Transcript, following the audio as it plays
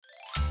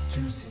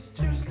Two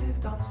sisters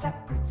lived on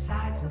separate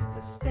sides of the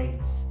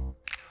states.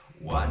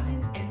 One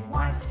in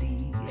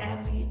NYC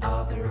and the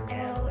other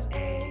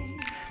LA.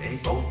 They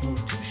both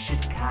moved to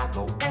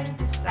Chicago and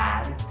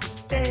decided to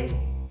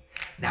stay.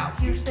 Now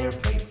here's their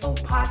playful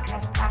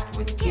podcast packed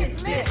with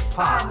Get Lit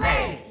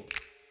Parlay.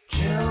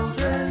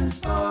 Children's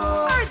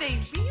books. Are they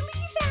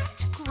really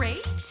that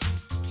great?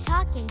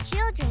 Talking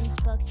Children's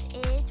Books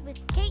is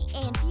with Kate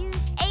and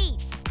Fuse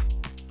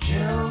 8.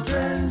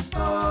 Children's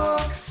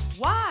books.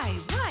 Why,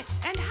 what,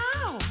 and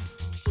how?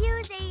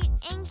 Fuse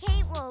 8 and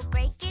Kate will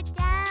break it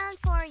down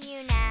for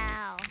you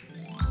now.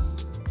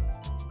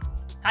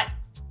 Hi.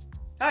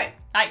 Hi.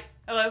 Hi.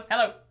 Hello.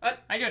 Hello. What?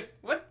 How you doing?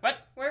 What? What?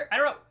 Where? I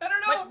don't know. I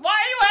don't know. What? Why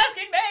are you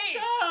asking me?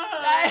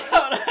 Stop. I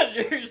don't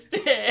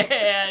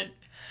understand.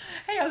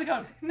 Hey, how's it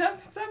going? No,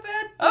 it's not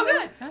bad. Oh,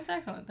 good. That's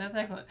excellent. That's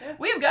excellent. Yeah.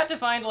 We've got to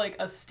find, like,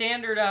 a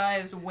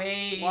standardized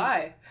way.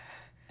 Why?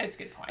 That's a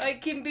good point.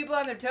 Like keeping people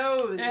on their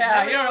toes.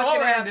 yeah, you don't know what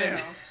we're what's gonna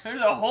do. There's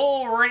a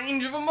whole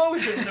range of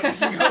emotions that we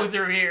can go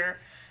through here.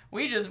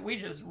 We just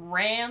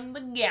ran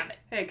the gamut.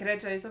 Hey, can I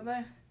tell you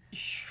something?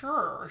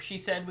 Sure, she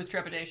said with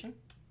trepidation.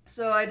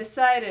 So I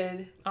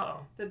decided Uh-oh.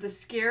 that the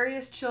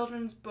scariest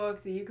children's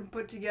book that you can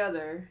put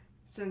together,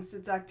 since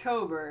it's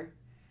October,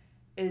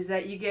 is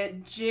that you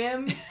get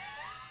Jim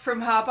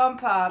from Hop on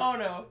Pop, Oh,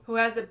 no. who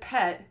has a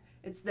pet.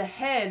 It's the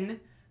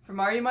hen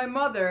from Are You My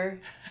Mother,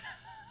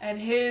 and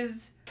he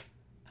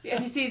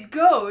sees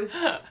ghosts,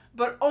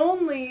 but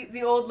only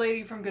the old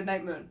lady from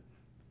Goodnight Moon.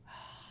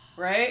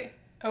 Right?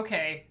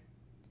 Okay.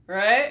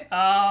 Right?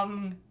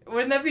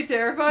 Wouldn't that be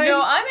terrifying?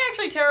 No, I'm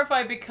actually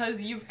terrified because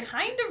you've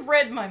kind of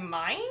read my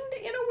mind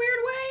in a weird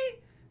way.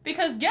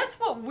 Because guess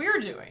what we're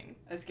doing?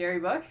 A scary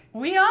book?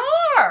 We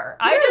are!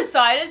 I Woo!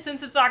 decided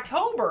since it's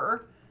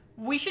October,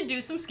 we should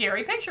do some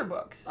scary picture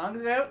books. As long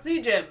as we don't see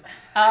Jim.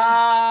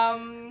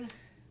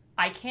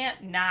 I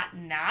can't not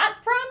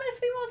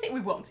promise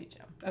we won't see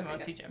Jim. We Okay, won't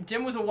good. see Jim.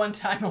 Jim was a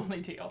one-time only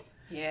deal.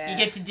 Yeah. You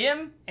get to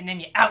Jim, and then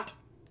you're out.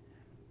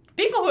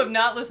 People who have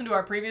not listened to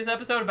our previous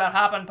episode about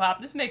Hop on Pop,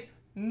 this makes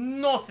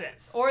no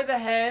sense. Or the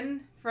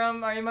hen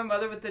from Are You My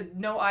Mother with the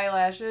no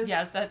eyelashes.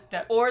 Yeah,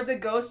 that. Or the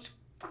ghost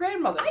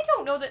grandmother. I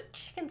don't know that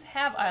chickens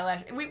have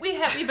eyelashes. We've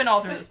been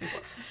all through this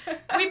before.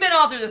 We've been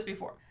all through this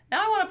before.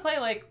 Now I want to play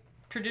like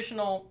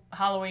traditional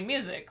Halloween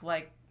music,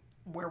 like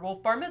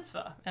Werewolf Bar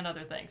Mitzvah and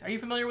other things. Are you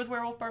familiar with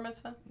Werewolf Bar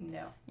Mitzvah?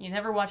 No. You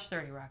never watched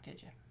 30 Rock,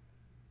 did you?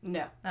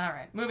 No. All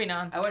right, moving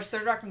on. I watched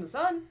Third Rock from the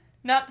Sun.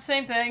 Not the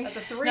same thing. That's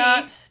a 3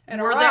 Not,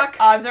 and a were rock.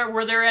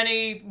 Were there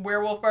any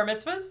Werewolf Bar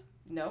Mitzvahs?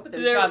 No, but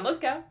there's There- John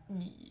Lithgow.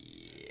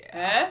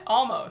 Yeah.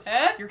 Almost.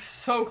 Eh? You're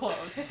so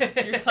close.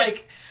 You're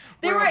like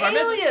They were Werewolf Bar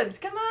Mitzvah. aliens.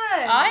 Come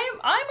on.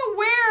 I'm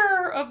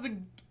aware of the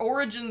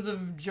origins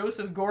of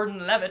Joseph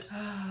Gordon-Levitt.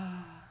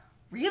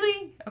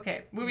 Really?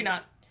 Okay, moving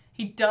on.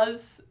 He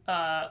does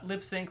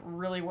lip sync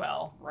really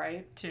well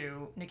Right.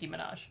 to Nicki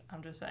Minaj.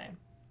 I'm just saying.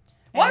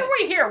 Why are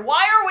we here?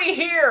 Why are we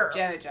here?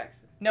 Janet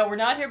Jackson. No, we're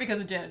not here because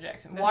of Janet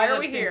Jackson. Why are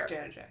we Lip-syncs here?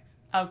 Janet Jackson.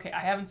 Okay, I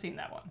haven't seen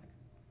that one.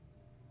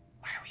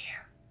 Why are we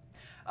here?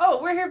 Oh,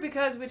 we're here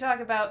because we talk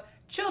about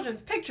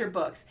children's picture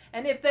books.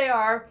 And if they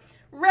are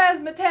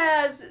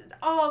razzmatazz,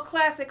 all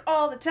classic,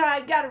 all the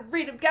time, gotta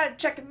read them, gotta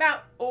check them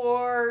out,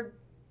 or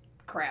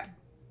crap.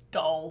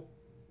 Dull.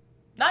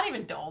 Not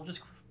even dull,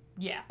 just,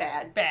 yeah,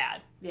 Bad.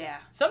 bad. Yeah.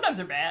 Sometimes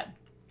they're bad.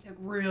 Like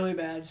really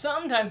bad.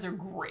 Sometimes they're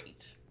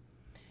great.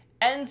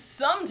 And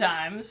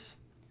sometimes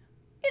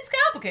it's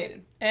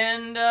complicated.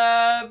 And,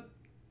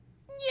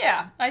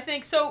 yeah, I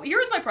think so.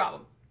 Here's my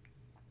problem.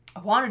 I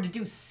wanted to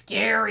do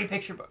scary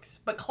picture books,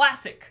 but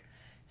classic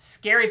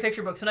scary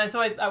picture books. And I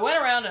went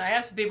around and I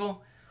asked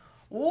people,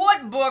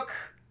 what book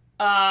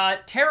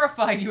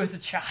terrified you as a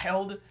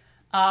child?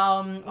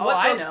 Oh,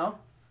 I know.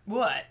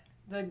 What?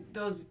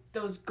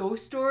 Those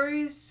ghost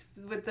stories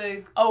with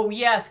the Oh,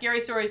 yeah,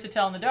 scary stories to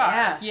tell in the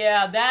dark.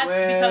 Yeah, that's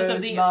because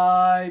of the...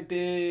 my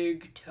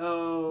big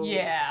toe?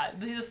 Yeah,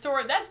 the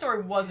story. That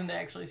story wasn't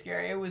actually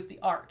scary. It was the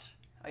art.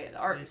 Oh yeah, the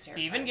art It is was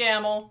Stephen terrifying.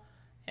 Gamble,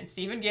 and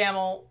Stephen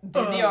Gamble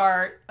did the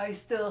art. I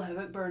still have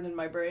it burned in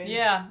my brain.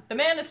 Yeah, the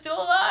man is still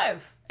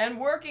alive and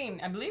working,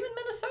 I believe, in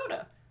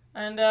Minnesota,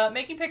 and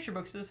making picture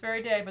books to this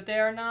very day. But they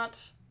are not.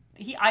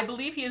 I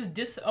believe he has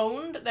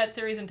disowned that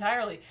series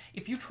entirely.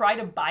 If you try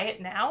to buy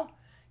it now,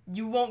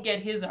 you won't get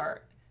his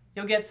art.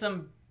 You'll get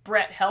some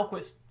Brett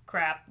Helquist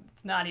crap.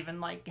 It's not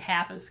even like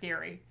half as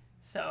scary.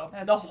 So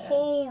That's the too bad.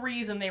 whole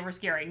reason they were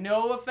scary.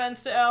 No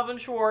offense to Alvin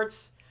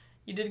Schwartz.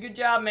 You did a good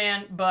job,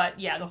 man. But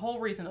yeah, the whole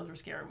reason those were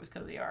scary was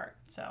because of the art.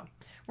 So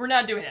we're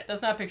not doing that.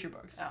 That's not picture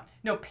books. Oh.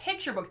 No,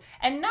 picture books.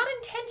 And not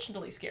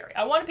intentionally scary.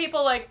 I want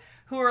people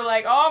who are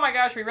like, oh my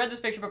gosh, we read this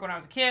picture book when I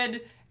was a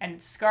kid and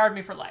it scarred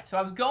me for life. So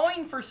I was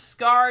going for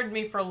scarred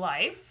me for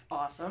life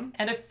Awesome.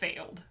 and it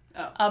failed.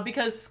 Oh.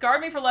 Because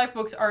scarred me for life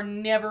books are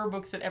never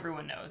books that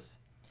everyone knows.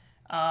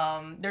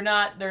 They're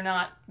not books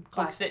that,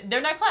 Classics.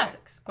 they're not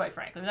classics, quite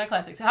frankly. They're not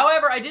classics.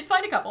 However, I did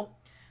find a couple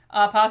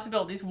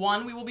possibilities.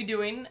 One we will be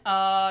doing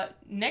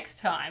next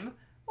time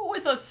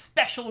with a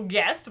special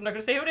guest. I'm not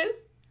going to say who it is,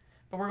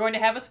 but we're going to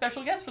have a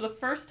special guest for the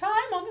first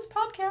time on this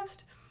podcast.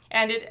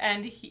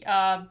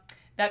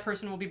 that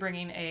person will be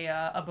bringing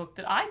a book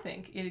that I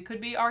think it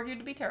could be argued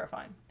to be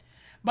terrifying.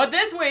 But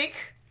this week,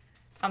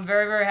 I'm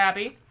very, very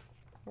happy.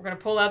 We're gonna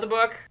pull out the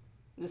book.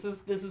 This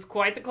is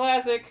quite the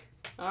classic.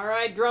 All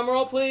right, drum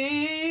roll,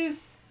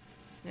 please.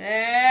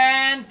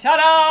 And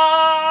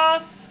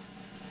ta-da!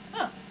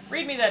 Huh,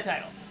 read me that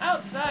title.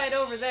 Outside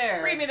over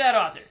there. Read me that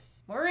author.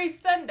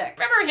 Maurice Sendak.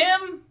 Remember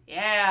him?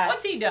 Yeah.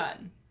 What's he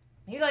done?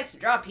 He likes to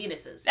draw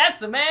penises. That's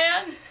the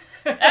man.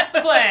 That's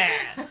the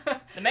plan.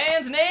 The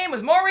man's name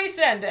was Maurice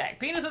Sendak.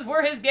 Penises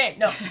were his game.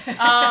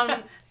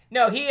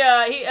 No, he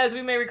as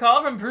we may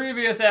recall from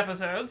previous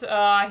episodes,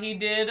 he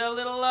did a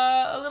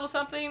little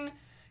something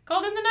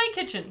called In the Night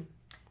Kitchen.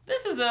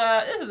 This is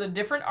a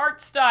different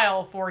art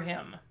style for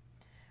him.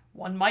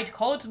 One might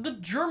call it the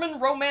German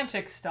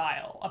Romantic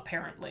style,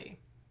 apparently,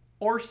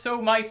 or so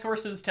my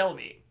sources tell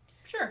me.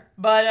 Sure.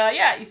 But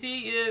yeah, you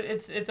see,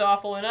 it's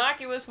awful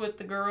innocuous with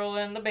the girl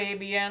and the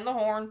baby and the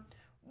horn.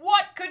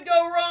 What could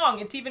go wrong?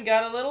 It's even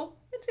got a little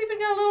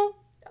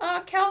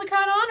Caldecott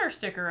honor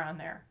sticker on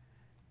there.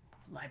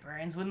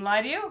 Librarians wouldn't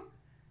lie to you.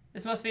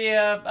 This must be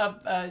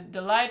a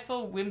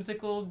delightful,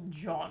 whimsical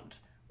jaunt.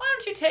 Why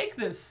don't you take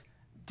this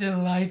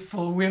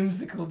delightful,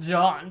 whimsical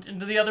jaunt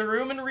into the other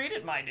room and read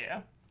it, my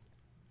dear?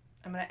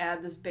 I'm gonna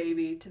add this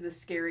baby to the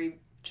scary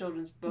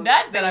children's book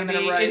That I'm gonna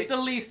baby write. is the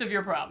least of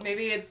your problems.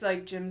 Maybe it's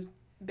like Jim's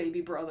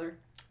baby brother.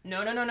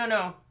 No.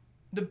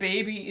 The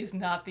baby is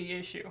not the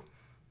issue.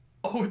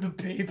 Oh, the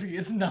baby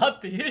is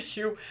not the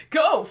issue.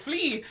 Go,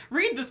 flee,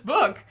 read this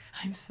book.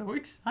 I'm so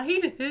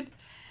excited.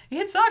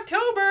 It's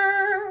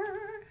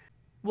October.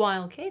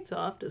 While Kate's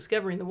off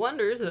discovering the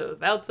wonders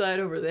of Outside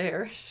Over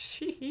There,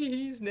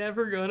 she's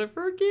never gonna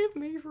forgive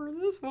me for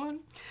this one.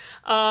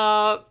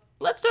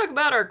 Let's talk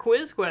about our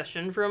quiz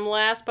question from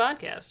last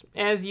podcast.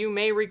 As you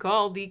may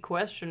recall, the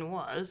question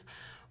was,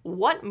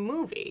 what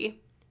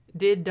movie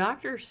did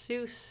Dr.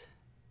 Seuss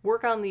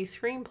work on the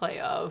screenplay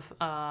of?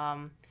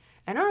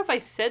 I don't know if I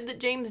said that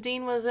James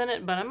Dean was in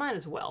it, but I might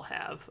as well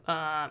have,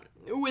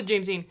 with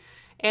James Dean.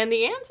 And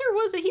the answer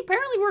was that he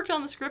apparently worked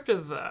on the script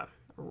of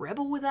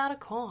Rebel Without a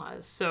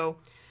Cause. So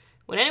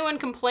when anyone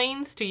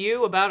complains to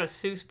you about a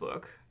Seuss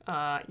book,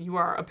 you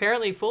are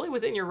apparently fully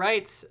within your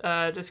rights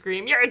to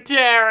scream, "You're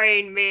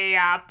tearing me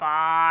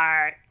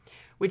apart!"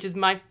 Which is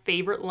my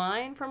favorite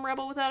line from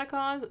Rebel Without a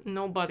Cause.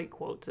 Nobody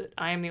quotes it.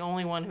 I am the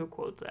only one who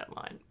quotes that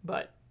line.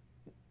 But,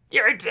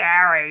 "You're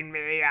tearing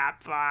me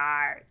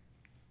apart!"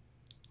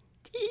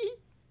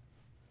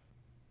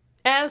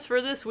 As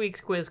for this week's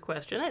quiz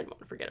question, I didn't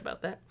want to forget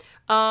about that.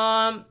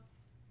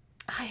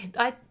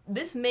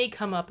 This may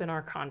come up in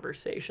our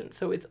conversation,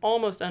 so it's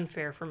almost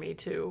unfair for me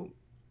to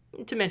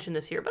mention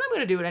this here, but I'm going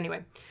to do it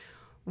anyway.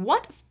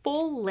 What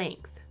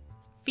full-length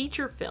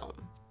feature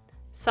film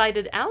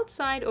cited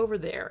Outside Over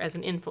There as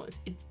an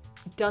influence? It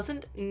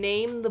doesn't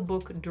name the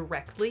book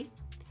directly,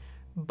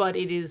 but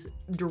it is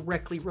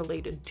directly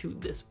related to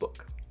this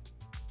book.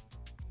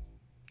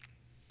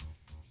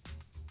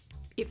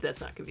 If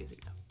that's not confusing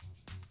enough.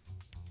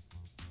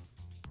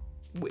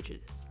 Which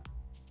it is.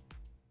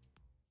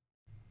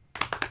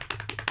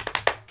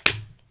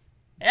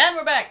 And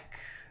we're back.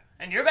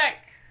 And you're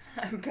back.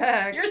 I'm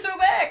back. You're so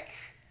back.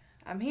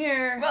 I'm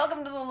here.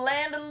 Welcome to the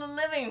land of the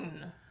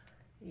living.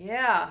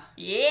 Yeah.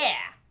 Yeah.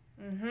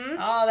 Mm-hmm.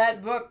 Oh,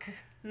 that book.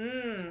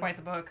 Mm. It's quite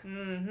the book.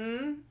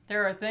 Mm-hmm.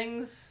 There are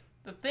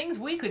the things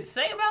we could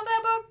say about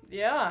that book.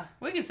 Yeah.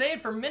 We could say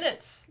it for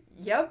minutes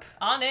Yep.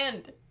 on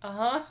end.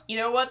 Uh-huh. You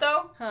know what,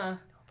 though? Huh.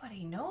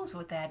 Nobody knows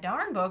what that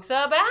darn book's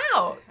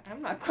about.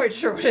 I'm not quite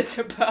sure what it's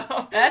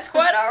about. That's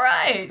quite all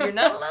right. You're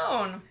not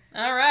alone.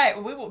 All right,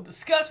 well, we will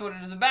discuss what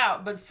it is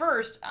about, but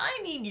first,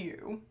 I need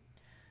you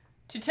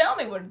to tell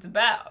me what it's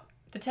about.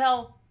 To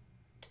tell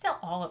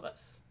all of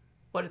us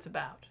what it's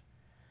about.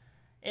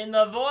 In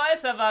the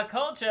voice of a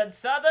cultured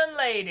southern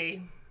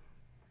lady.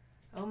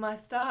 Oh, my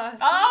stars.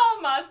 Oh,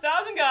 my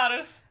stars and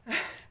garters.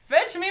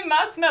 Fetch me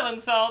my smelling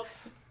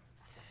salts.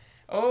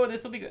 Oh,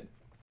 this will be good.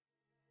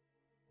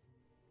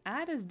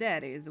 Ida's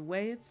daddy is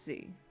away at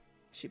sea.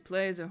 She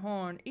plays her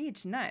horn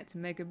each night to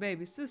make her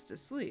baby sister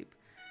sleep.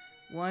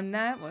 One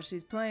night, while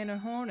she's playing her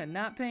horn and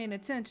not paying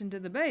attention to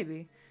the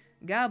baby,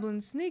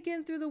 goblins sneak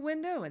in through the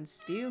window and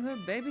steal her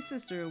baby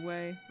sister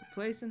away,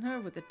 replacing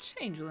her with a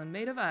changeling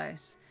made of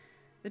ice.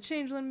 The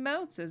changeling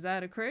melts as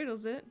Ida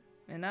cradles it,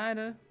 and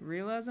Ida,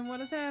 realizing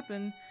what has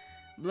happened,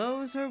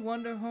 blows her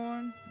wonder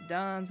horn,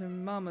 dons her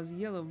mama's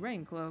yellow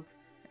rain cloak,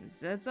 and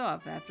sets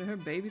off after her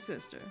baby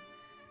sister.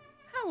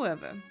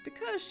 However,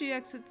 because she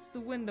exits the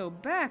window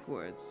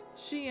backwards,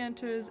 she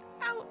enters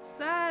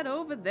outside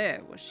over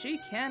there where she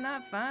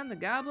cannot find the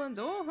goblins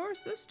or her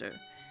sister.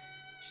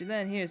 She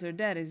then hears her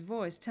daddy's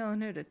voice telling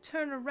her to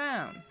turn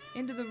around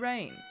into the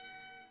rain.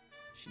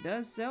 She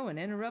does so and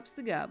interrupts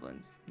the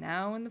goblins,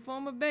 now in the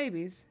form of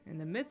babies, in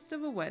the midst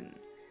of a wedding.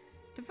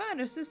 To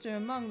find her sister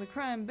among the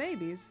crying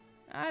babies,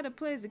 Ida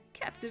plays a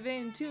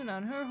captivating tune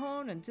on her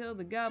horn until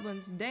the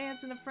goblins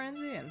dance in a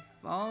frenzy and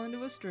fall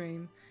into a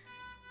stream.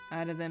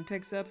 Ida then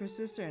picks up her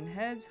sister and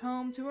heads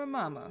home to her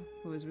mama,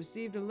 who has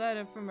received a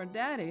letter from her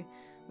daddy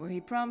where he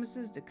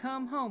promises to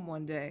come home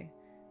one day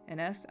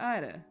and asks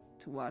Ida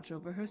to watch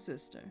over her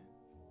sister.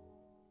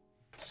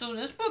 So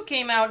this book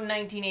came out in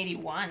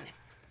 1981.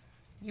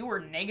 You were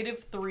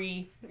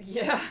 -3.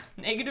 Yeah.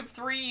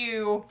 -3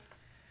 you.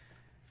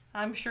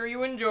 I'm sure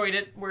you enjoyed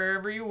it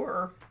wherever you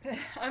were.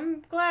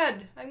 I'm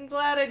glad I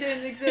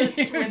didn't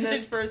exist when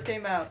this first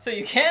came out. So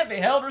you can't be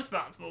held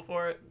responsible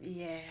for it.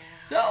 Yeah.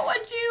 So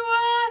what'd you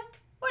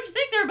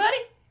think there,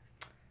 buddy?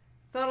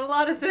 Thought a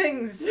lot of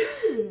things.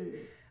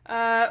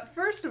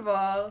 First of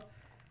all,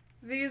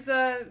 these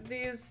on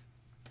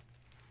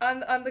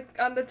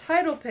the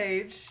title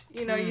page,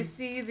 you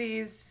see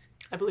these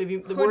I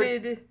believe the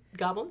hooded word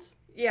goblins?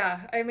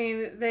 Yeah, I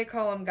mean, they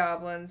call them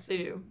goblins. They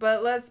do.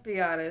 But let's be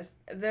honest,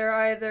 they're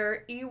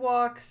either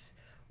Ewoks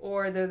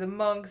or they're the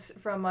monks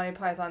from Monty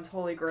Python's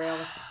Holy Grail.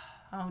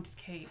 Oh,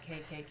 Kate.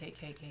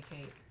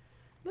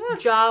 Look.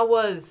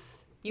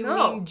 Jawas. You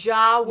No. mean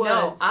Jawas.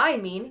 No, I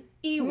mean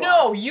Ewoks.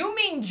 No, you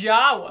mean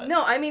Jawas.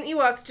 No, I mean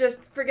Ewoks,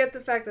 just forget the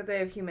fact that they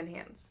have human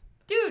hands.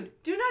 Dude,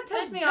 Do not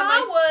test the me on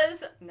my...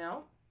 Jawas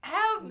No.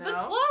 have the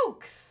No.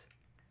 cloaks.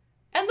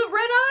 And the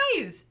red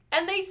eyes.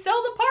 And they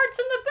sell the parts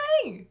in the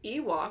thing.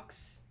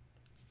 Ewoks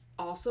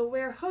also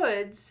wear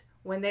hoods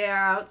when they are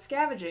out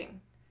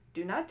scavenging.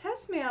 Do not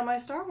test me on my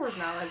Star Wars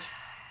knowledge.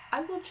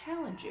 I will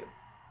challenge you.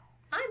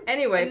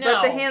 Anyway,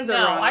 but the hands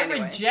are wrong I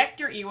anyway. reject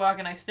your Ewok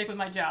and I stick with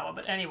my Jawa.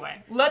 But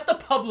anyway, let the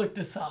public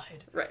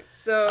decide. Right,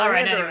 so... All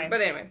right, hands are anyway. wrong,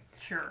 but anyway.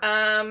 Sure.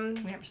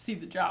 We never see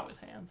the Jawa's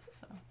hands,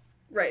 so.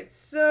 Right,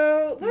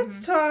 so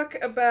let's talk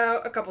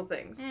about a couple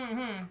things.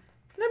 Mm-hmm.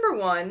 Number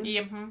one,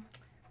 in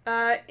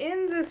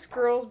this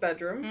girl's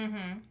bedroom,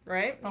 Mm-hmm.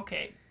 right?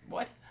 Okay.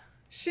 What?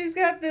 She's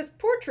got this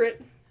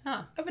portrait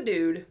Huh. of a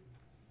dude.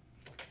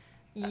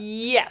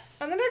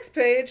 Yes. On the next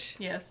page,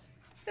 Yes.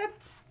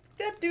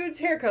 that dude's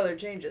hair color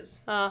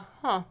changes. Huh.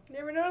 You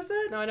ever notice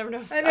that? No, I never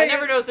noticed. I I, know never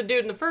you're- noticed the dude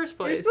in the first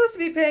place. You're supposed to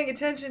be paying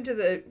attention to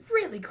the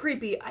really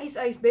creepy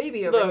Ice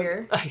Baby over Look,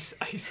 here. Ice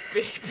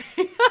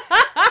Baby.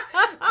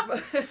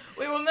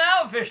 We will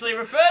now officially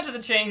refer to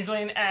the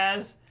changeling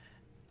as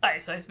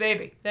Ice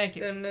Baby. Thank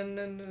you. Dun, dun,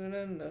 dun, dun,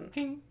 dun, dun.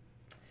 Ting.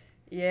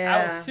 Yeah.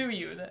 I will sue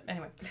you.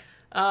 Anyway.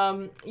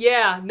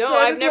 Yeah, no, So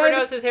I I've just never wanted to-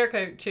 noticed his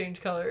hair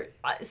change color.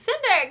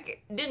 Sendak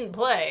didn't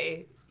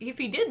play. If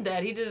he did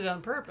that, he did it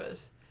on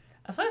purpose.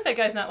 As long as that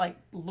guy's not, like,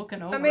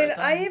 looking over I mean, at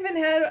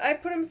them. I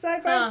put them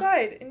side by Huh.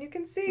 side, and you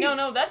can see.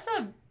 No, that's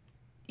a...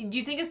 Do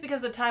you think it's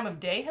because the time of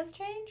day has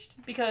changed?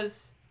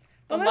 Because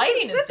the Well,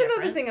 lighting is that's different.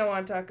 another thing I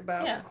want to talk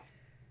about. Yeah,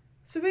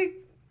 So we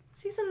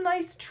see some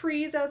nice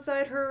trees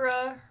outside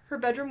her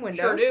bedroom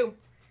window. sure do.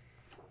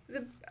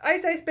 The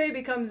Ice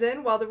Baby comes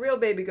in while the real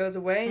baby goes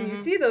away, and you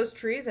see those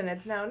trees, and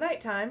it's now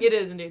nighttime. It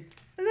is, indeed.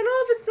 And then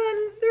all of a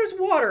sudden, there's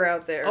water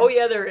out there. Oh,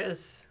 yeah, there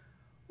is.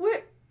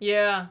 Where,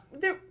 Yeah.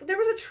 there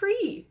was a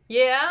tree,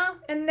 Yeah?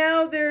 and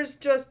now there's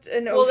just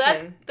an Well,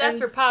 ocean. that's and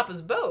her s-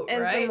 papa's boat,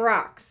 and right? some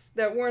rocks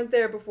that weren't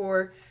there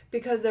before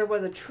because there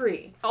was a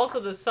tree. Also,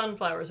 the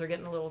sunflowers are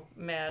getting a little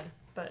mad,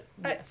 but...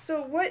 Yeah.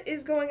 So what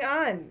is going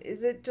on?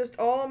 Is it just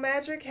all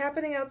magic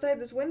happening outside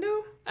this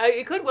window?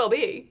 It could well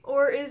be.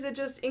 Or is it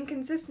just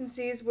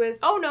inconsistencies with...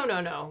 Oh,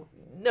 no.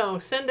 No,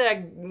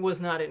 Sendak was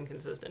not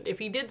inconsistent. If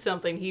he did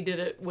something, he did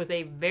it with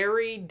a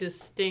very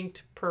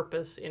distinct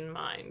purpose in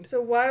mind.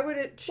 So why would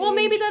it change Well,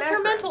 maybe that's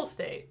her backgrounds? mental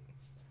state.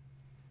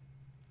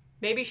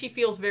 Maybe she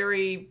feels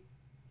very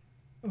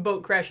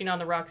boat crashing on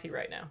the Roxy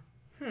right now.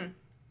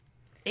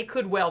 It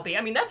could well be.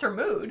 I mean, that's her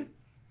mood.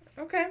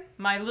 Okay.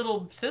 My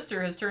little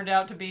sister has turned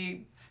out to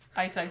be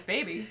Ice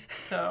Baby,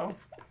 so...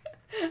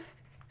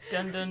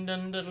 Dun dun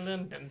dun dun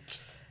dun dun.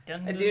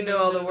 Dun, I dun, do know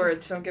dun, all the dun.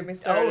 words. Don't get me Oh,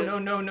 started.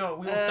 no.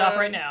 We will stop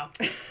right now.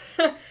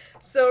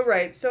 So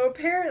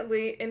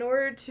apparently, in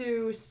order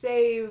to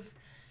save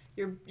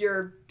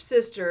your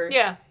sister,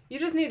 Yeah. you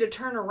just need to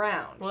turn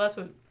around. Well, that's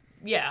what...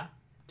 Yeah.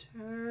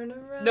 Turn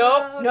around.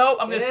 Nope.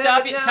 I'm going to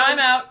stop you. down. Time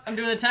out. I'm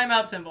doing the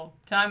timeout symbol.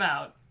 Time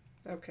out.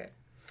 Okay.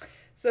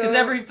 So Because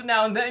every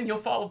now and then you'll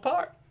fall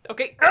apart.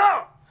 Okay.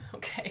 Oh!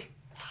 Okay.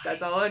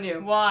 that's all on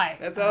you. Why?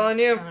 That's all on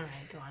you. All right,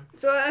 go on.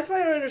 So that's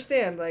why I don't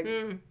understand. Like,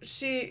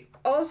 she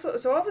also,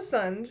 so all of a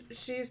sudden,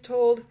 she's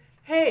told,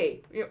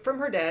 hey, from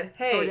her dad,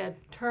 hey, Her dad.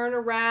 turn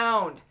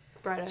around.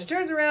 Bright She eyes.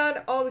 turns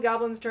around, all the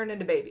goblins turn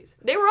into babies.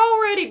 They were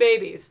already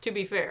babies, to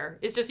be fair.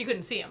 It's just you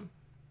couldn't see them.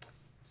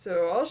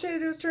 So all she had to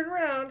do is turn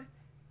around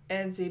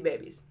and see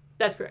babies.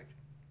 That's correct.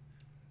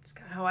 That's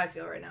kind of how I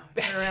feel right now.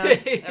 Turn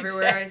around,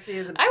 everywhere I see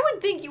is a... I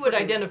would think you would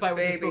Freaking identify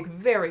with this baby. book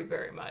very,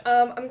 very much.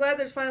 I'm glad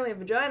there's finally a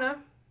vagina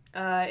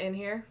in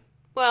here.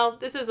 Well,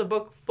 this is a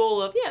book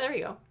full of... Yeah, there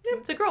you go.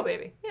 It's a girl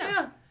baby. Yeah.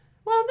 Yeah.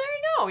 Well, there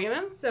you go, you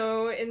know.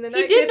 So in the He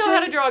night did know kitchen, how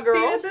to draw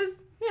girls.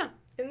 penises. Yeah.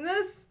 In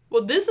this,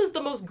 Well, this is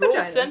the most Vaginas.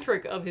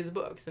 girl-centric of his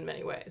books in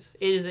many ways.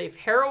 It is a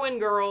heroine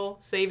girl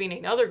saving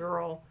another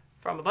girl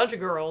from a bunch of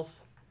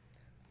girls.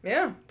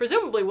 yeah.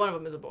 Presumably one of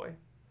them is a boy,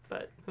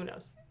 but who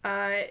knows?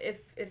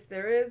 If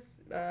there is,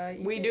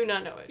 We do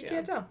not know it. You Yeah.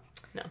 can't tell.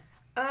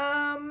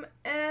 No.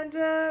 And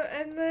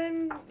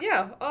then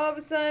yeah, all of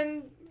a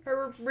sudden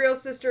Her real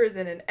sister is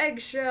in an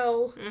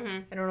eggshell. Mm-hmm.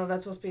 I don't know if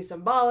that's supposed to be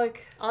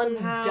symbolic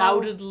somehow.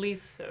 Undoubtedly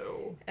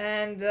so.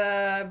 And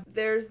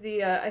there's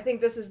the, I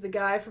think this is the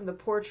guy from the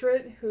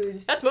portrait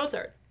who's, That's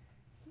Mozart.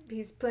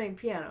 he's playing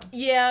piano.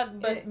 Yeah,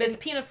 but In- it's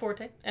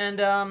pianoforte. And,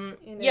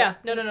 yeah,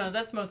 no,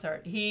 that's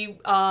Mozart. He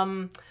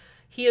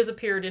has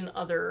appeared in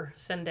other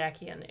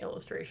Sendakian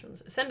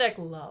illustrations. Sendak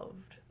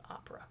loved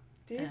opera.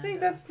 Do you And, think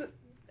that's the,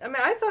 I mean,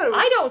 I thought it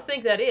was, I don't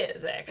think that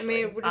is,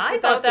 actually. just I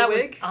without thought that the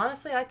was, wig?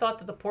 honestly, I thought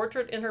that the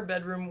portrait in her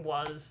bedroom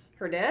was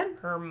her dad?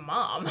 her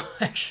mom,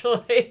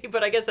 actually.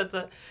 But I guess that's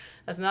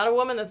not a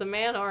woman, that's a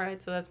man. All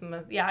right, so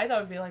yeah, I thought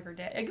it would be like her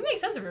dad. It could make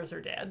sense if it was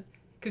her dad,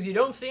 because you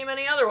don't see him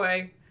any other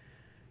way.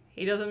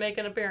 He doesn't make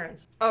an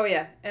appearance. Oh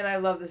yeah, and I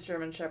love this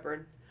German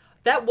Shepherd.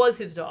 That was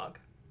his dog.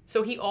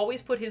 So he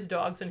always put his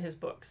dogs in his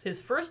books.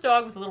 His first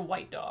dog was a little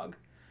white dog.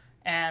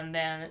 And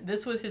then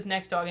this was his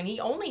next dog. And he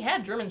only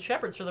had German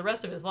Shepherds for the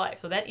rest of his life.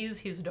 So that is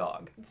his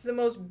dog. It's the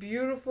most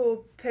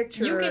beautiful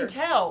picture. You can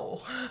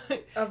tell.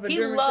 Of a he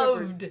German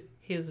loved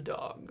his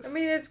dogs. I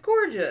mean, it's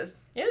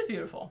gorgeous. It is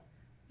beautiful.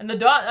 And the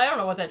dog, I don't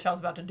know what that child's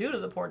about to do to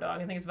the poor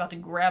dog. I think it's about to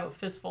grab a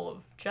fistful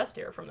of chest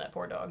hair from that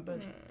poor dog.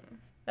 But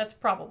that's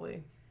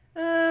probably...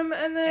 And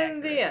then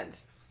Accurate. the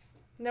end.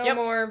 No Yep.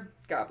 more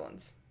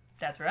goblins.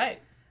 That's right.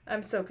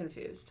 I'm so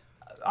confused.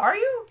 Are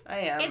you? I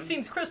am. It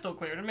seems crystal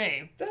clear to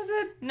me. Does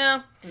it?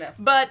 No. No.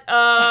 But,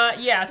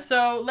 yeah,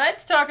 so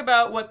let's talk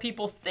about what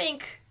people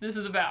think this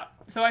is about.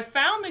 So I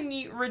found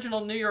the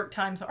original New York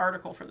Times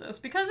article for this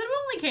because it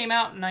only came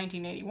out in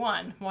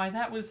 1981. Why,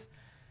 that was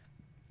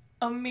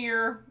a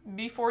mere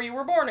before you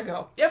were born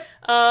ago. Yep.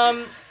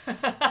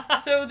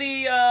 So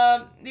the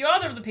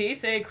author of the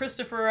piece, a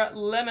Christopher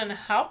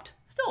Lemonhaupt,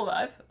 still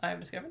alive, I have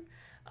discovered,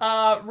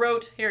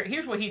 wrote,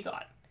 here's what he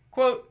thought.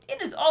 Quote,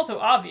 "It is also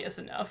obvious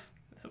enough,"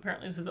 so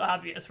apparently this is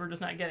obvious, we're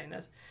just not getting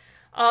this,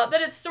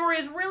 that its story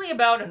is really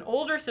about an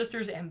older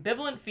sister's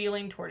ambivalent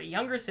feeling toward a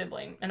younger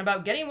sibling, and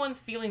about getting one's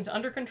feelings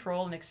under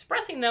control and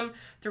expressing them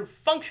through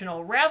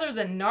functional rather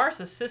than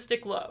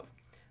narcissistic love.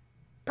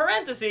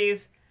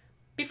 Parentheses,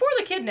 before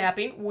the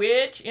kidnapping,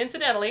 which,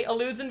 incidentally,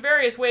 alludes in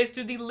various ways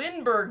to the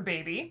Lindbergh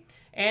baby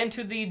and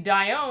to the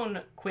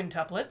Dione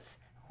quintuplets.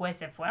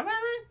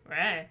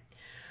 Right.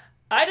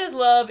 Ida's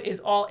love is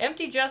all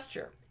empty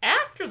gesture.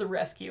 After the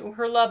rescue,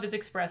 her love is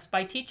expressed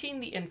by teaching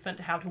the infant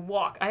how to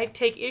walk. I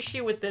take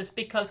issue with this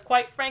because,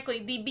 quite frankly,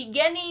 the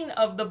beginning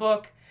of the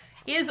book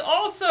is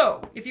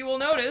also, if you will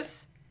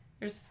notice,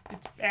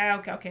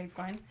 okay,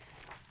 fine,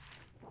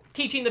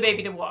 teaching the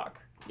baby to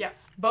walk. Yep.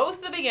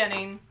 Both the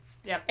beginning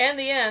Yep. and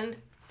the end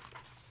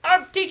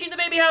are teaching the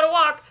baby how to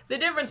walk. The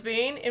difference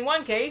being, in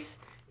one case,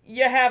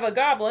 you have a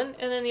goblin,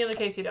 and in the other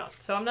case, you don't.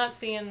 So I'm not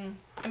seeing...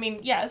 I mean,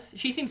 yes,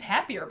 she seems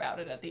happier about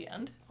it at the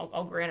end.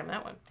 I'll grant him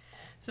that one.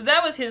 So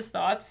that was his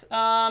thoughts.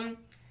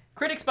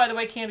 Critics, by the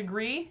way, can't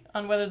agree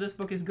on whether this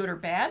book is good or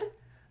bad.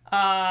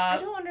 I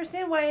don't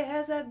understand why it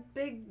has that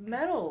big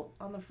medal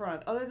on the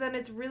front, other than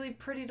it's really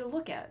pretty to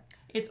look at.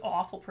 It's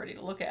awful pretty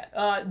to look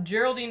at.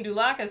 Geraldine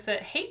Dulaka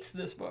hates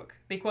this book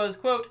because,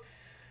 quote,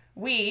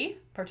 "We,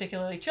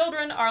 particularly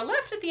children, are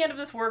left at the end of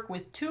this work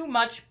with too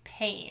much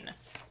pain."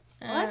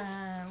 What?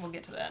 We'll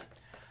get to that.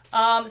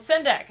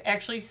 Sendak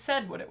actually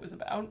said what it was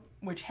about,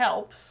 which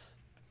helps.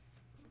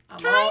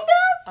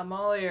 I'm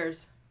all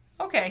ears.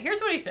 Okay, here's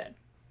what he said.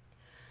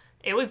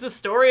 "It was the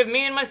story of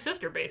me and my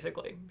sister,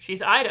 basically.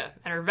 She's Ida,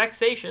 and her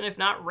vexation, if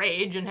not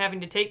rage, in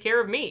having to take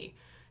care of me.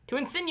 To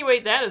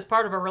insinuate that as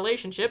part of a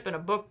relationship in a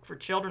book for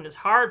children is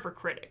hard for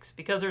critics,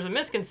 because there's a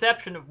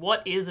misconception of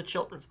what is a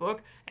children's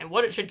book, and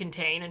what it should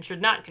contain and should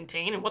not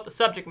contain, and what the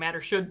subject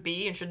matter should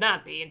be and should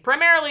not be, and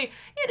primarily,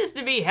 it is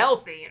to be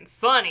healthy and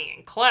funny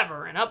and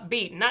clever and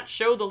upbeat, and not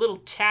show the little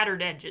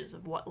tattered edges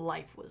of what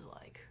life was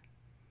like.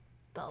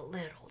 The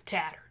little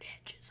tattered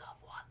edges of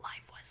what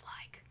life was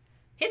like."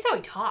 Here's how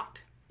he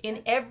talked.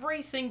 In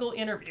every single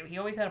interview, he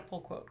always had a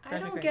pull quote. I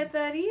don't get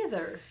that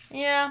either.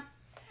 Yeah.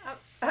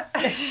 And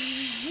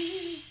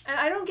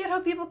I don't get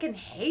how people can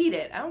hate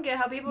it. I don't get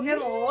how people can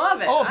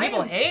love it. Oh,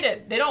 people hate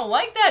it. They don't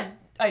like that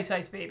Ice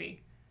Ice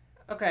Baby.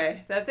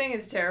 Okay, that thing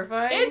is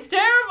terrifying. It's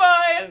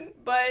terrifying.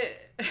 But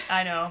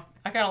I know.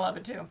 I kind of love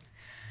it too.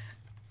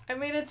 I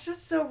mean, it's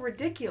just so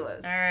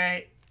ridiculous. All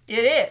right.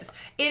 It is.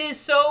 It is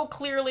so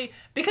clearly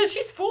because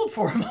she's fooled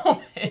for a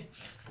moment.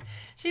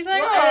 She's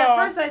like, Well, oh. and at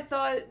first I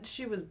thought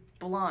she was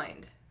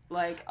blind.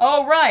 Like,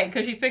 Oh, right,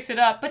 because she picks it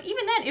up. But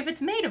even then, if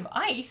it's made of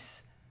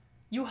ice,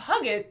 you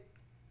hug it,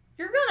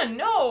 you're gonna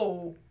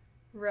know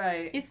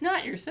right. it's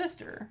not your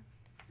sister.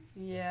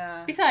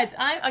 Yeah. Besides,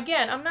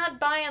 I'm not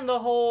buying the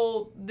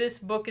whole this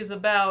book is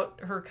about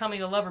her coming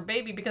to love her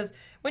baby, because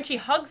when she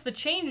hugs the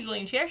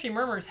changeling, she actually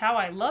murmurs, "How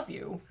I love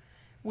you,"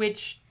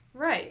 which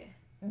Right.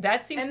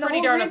 that seems And the pretty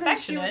whole darn reason she was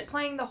affectionate.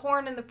 playing the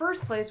horn in the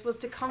first place was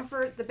to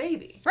comfort the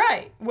baby.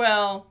 Right.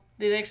 Well,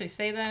 did they actually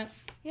say that?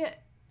 Yeah.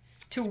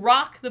 To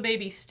rock the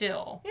baby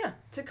still. Yeah,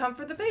 to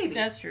comfort the baby.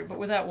 That's true, but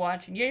without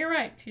watching. Yeah, you're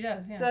right. She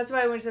does. Yeah. So that's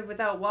why when she said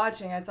without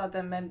watching, I thought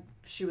that meant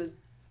she was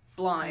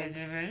blind.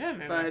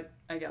 But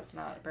I guess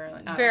not,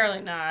 apparently not.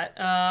 Apparently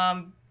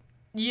not.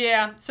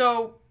 Yeah,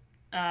 so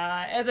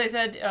As I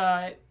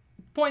said,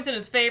 points in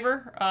its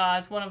favor.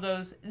 It's one of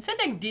those.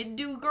 Sendek did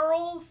do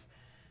girls,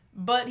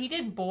 but he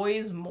did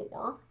boys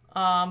more.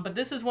 But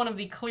this is one of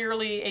the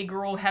clearly a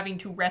girl having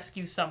to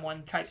rescue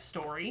someone type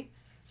story.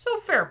 So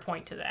fair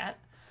point to that.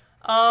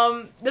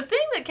 The thing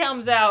that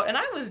comes out, and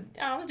I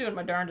was doing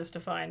my darndest to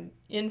find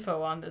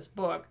info on this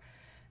book.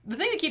 The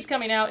thing that keeps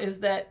coming out is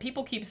that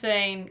people keep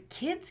saying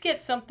kids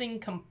get something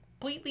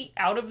completely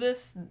out of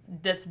this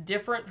that's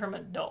different from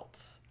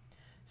adults.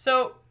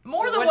 So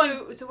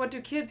what do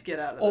kids get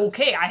out of this?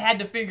 Okay, I had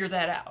to figure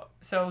that out.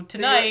 So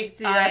tonight,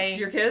 so you asked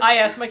your kids? I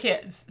asked my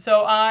kids.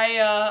 So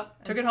I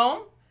took it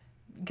home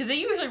because they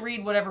usually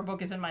read whatever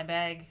book is in my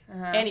bag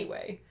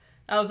anyway.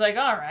 I was like,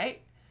 all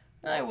right,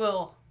 I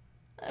will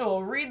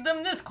read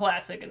them this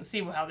classic and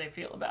see how they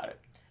feel about it.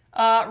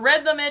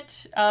 Read them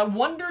it.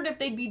 Wondered if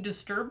they'd be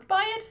disturbed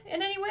by it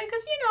in any way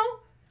because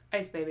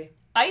Ice Baby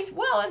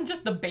and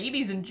just the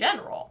babies in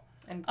general.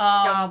 and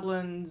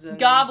goblins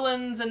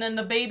and then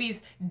the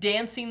babies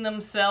dancing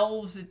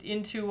themselves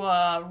into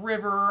a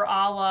river,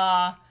 a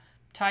la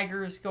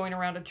tigers going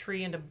around a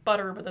tree into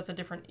butter, but that's a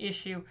different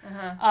issue.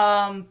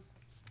 But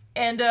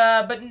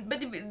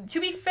to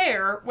be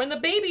fair, when the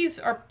babies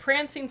are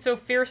prancing so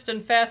fierce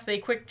and fast they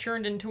quick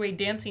churned into a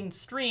dancing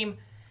stream,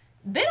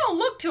 they don't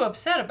look too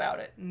upset about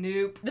it.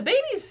 Nope. The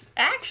babies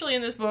actually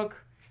in this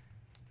book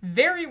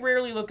very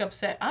rarely look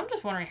upset. I'm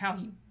just wondering how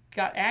he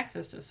got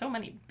access to so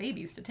many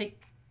babies to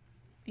take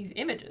these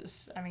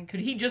images. I mean,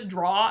 could he just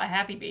draw a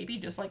happy baby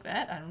just like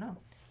that? I don't know.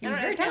 He was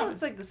very it kind of talented.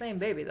 looks like the same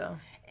baby though.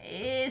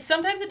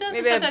 Sometimes it does,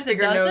 Maybe and sometimes I have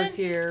a bigger it doesn't. nose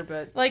here,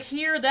 but Like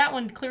here, that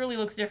one clearly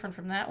looks different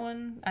from that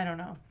one. I don't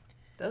know.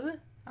 does it?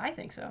 I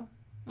think so.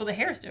 Well, the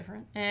hair's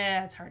different.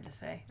 It's hard to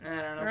say. I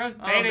don't know. Gross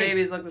All babies.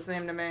 babies look the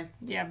same to me.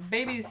 Yeah,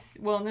 babies,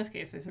 well, in this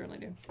case, they certainly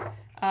do.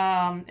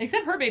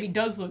 Except her baby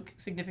does look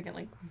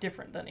significantly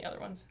different than the other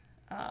ones.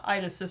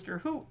 Ida's sister,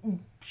 who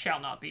shall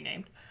not be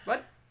named.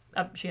 What?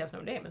 She has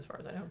no name as far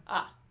as I know.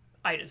 Ah.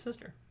 Ida's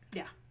sister.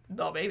 Yeah.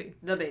 The baby.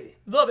 The baby.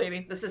 The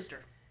baby. The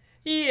sister.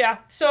 Yeah.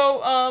 So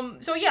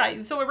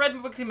I read the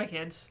book to my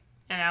kids,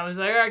 and I was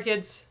like, all right,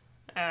 kids,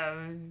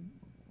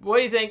 what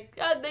do you think?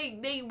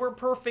 They were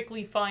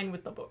perfectly fine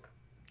with the book.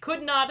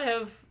 Could not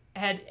have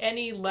had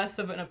any less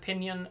of an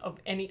opinion of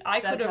any.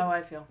 That's how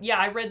I feel. Yeah,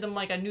 I read them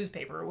like a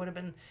newspaper. It would have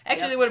been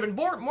actually Yep. they would have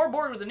been more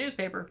bored with the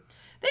newspaper.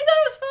 They thought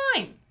it was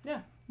fine.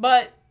 Yeah.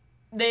 But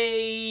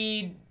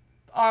they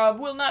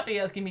will not be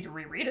asking me to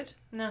reread it.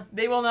 No.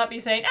 They will not be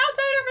saying,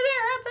 outside over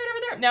there, outside over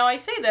there. Now, I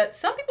say that.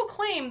 Some people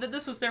claim that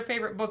this was their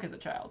favorite book as a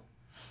child.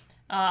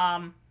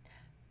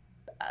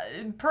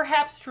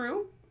 Perhaps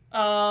true.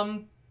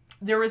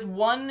 There was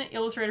one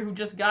illustrator who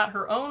just got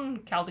her own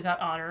Caldecott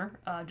honor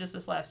just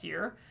this last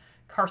year,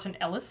 Carson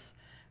Ellis,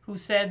 who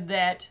said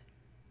that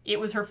it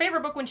was her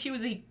favorite book when she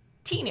was a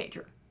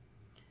teenager.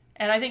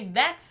 And I think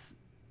that's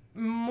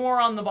more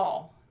on the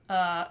ball.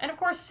 And of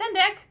course,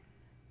 Sendek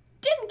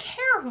didn't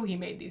care who he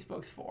made these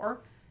books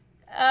for.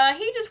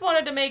 He just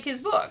wanted to make his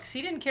books.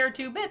 He didn't care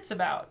two bits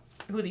about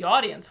who the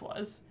audience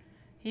was.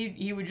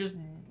 He would just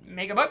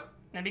make a book.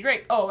 That'd be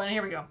great. Oh, and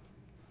here we go.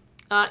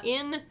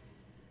 In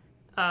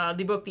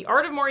the book The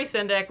Art of Maurice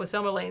Sendak with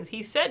Selma Lanes,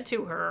 he said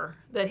to her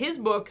that his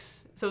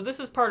books, so this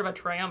is part of a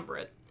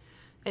triumvirate,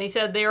 and he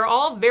said they are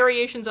all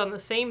variations on the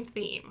same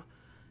theme.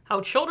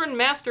 How children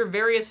master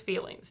various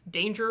feelings,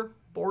 danger,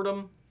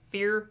 boredom,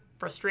 fear,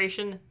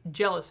 frustration,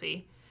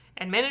 jealousy,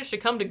 and manage to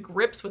come to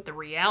grips with the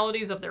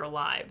realities of their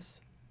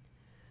lives.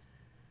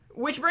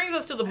 Which brings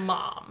us to the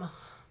mom,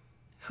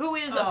 who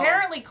is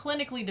apparently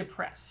clinically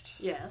depressed.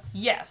 Yes.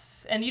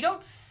 Yes, and you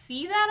don't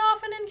see that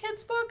often in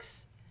kids'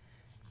 books,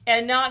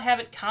 and not have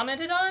it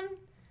commented on,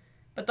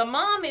 but the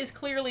mom is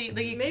clearly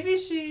Maybe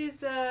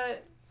she's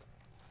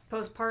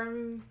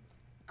postpartum.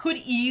 could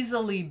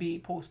easily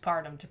be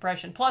postpartum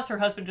depression. Plus, her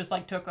husband just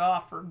took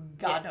off for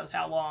God knows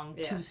how long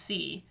to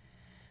sea.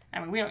 I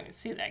mean, we don't even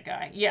see that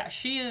guy. Yeah,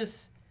 she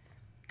is.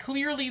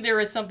 Clearly, there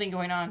is something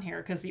going on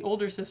here because the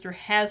older sister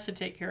has to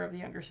take care of the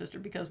younger sister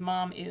because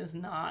mom is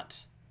not.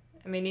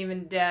 I mean,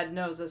 even Dad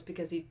knows this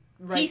because he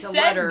writes He a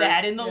said letter.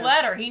 that in the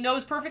letter. He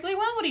knows perfectly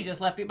well what he just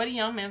left me, but a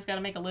young man's got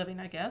to make a living,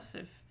 I guess.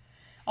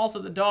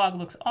 Also, the dog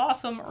looks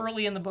awesome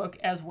early in the book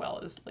as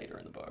well as later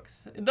in the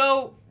books.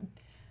 Though,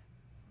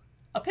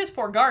 a piss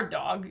poor guard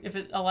dog, if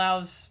it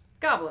allows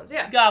Goblins,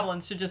 yeah.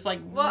 goblins to just I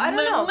don't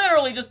know.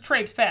 literally just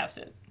traipse past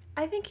it.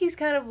 I think he's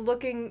kind of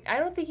looking. I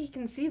don't think he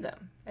can see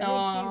them.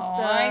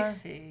 I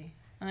think he's.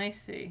 I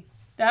see.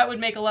 That would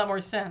make a lot more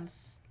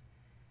sense.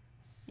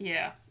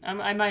 Yeah,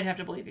 I might have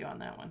to believe you on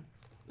that one.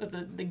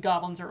 That the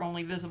goblins are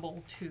only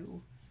visible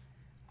to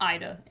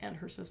Ida and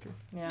her sister.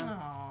 Yeah.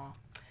 Aww.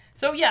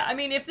 So yeah, I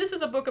mean, if this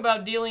is a book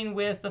about dealing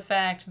with the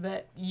fact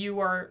that you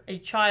are a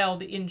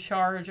child in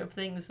charge of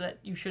things that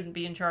you shouldn't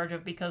be in charge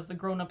of because the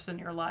grown-ups in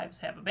your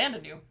lives have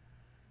abandoned you,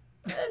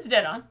 it's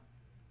dead on.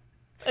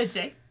 I'd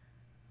say.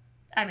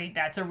 I mean,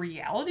 that's a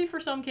reality for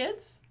some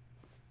kids.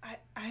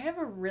 I have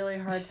a really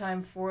hard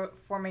time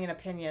forming an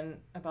opinion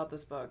about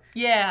this book.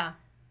 Yeah.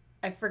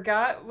 I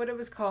forgot what it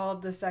was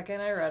called the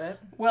second I read it.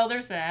 Well,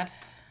 there's that.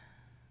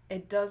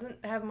 It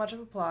doesn't have much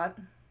of a plot.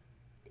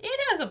 It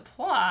has a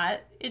plot.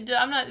 It's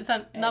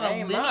not a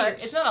ain't linear.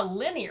 much. It's not a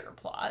linear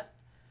plot.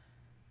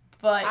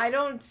 But I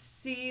don't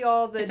see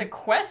all the... it's a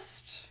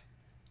quest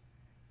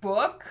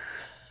book.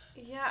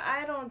 Yeah,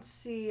 I don't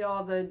see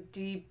all the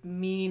deep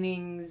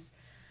meanings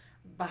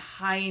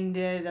behind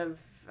it of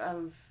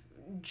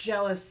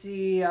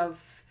jealousy of,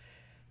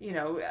 you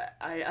know,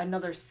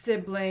 another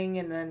sibling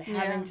and then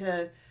having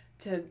to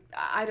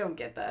I don't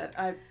get that.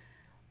 I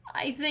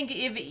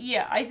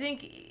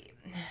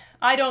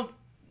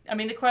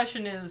mean, the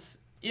question is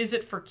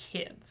it for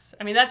kids?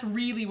 I mean, that's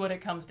really what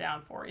it comes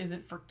down for. Is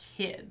it for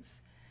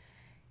kids?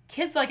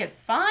 Kids like it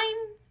fine,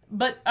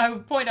 but I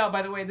would point out,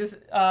 by the way, this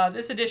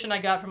edition I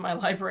got from my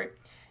library,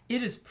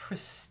 it is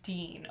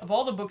pristine. Of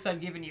all the books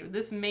I've given you,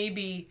 this may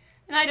be,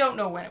 and I don't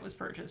know when it was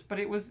purchased, but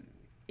it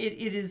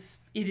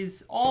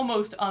is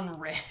almost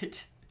unread.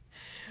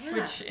 Yeah.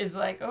 Which is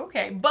like,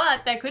 okay.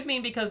 But that could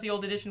mean because the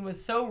old edition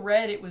was so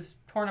read, it was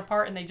torn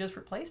apart and they just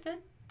replaced it.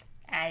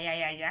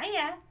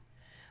 Yeah.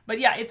 But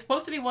yeah, it's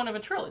supposed to be one of a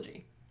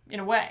trilogy, in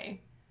a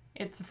way.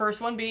 It's the first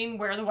one being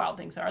Where the Wild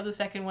Things Are, the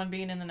second one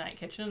being In the Night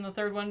Kitchen, and the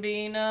third one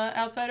being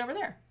Outside Over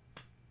There.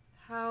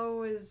 How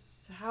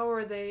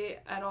are they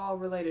at all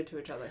related to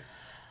each other?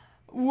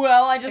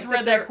 Well, I just Except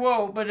read that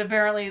quote, but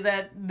apparently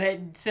that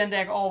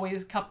Sendak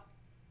always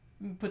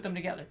put them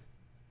together.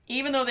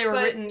 Even though they were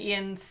written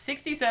in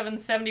 67,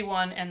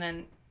 71, and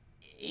then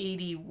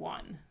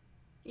 81.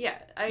 Yeah,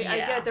 I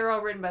get they're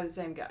all written by the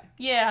same guy.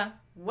 Yeah.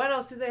 What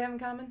else do they have in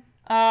common?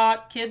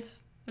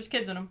 Kids. There's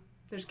kids in them.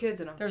 There's kids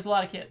in them. There's a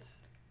lot of kids.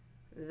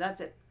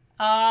 That's it.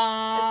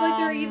 It's like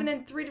they're even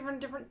in three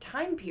different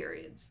time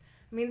periods.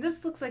 I mean,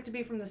 this looks like to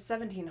be from the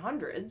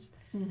 1700s.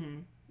 Mm-hmm.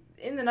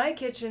 In the Night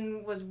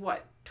Kitchen was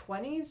what,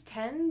 20s,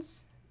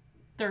 10s?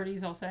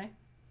 30s, I'll say.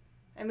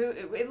 I mean,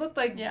 it looked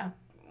like... Yeah.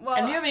 Well,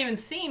 And you haven't even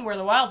seen Where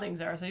the Wild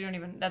Things Are, so you don't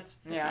even... That's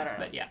 50s, Yeah, I don't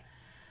know. but yeah.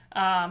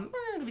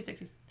 It could be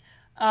 60s.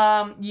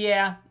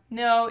 Yeah.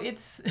 No,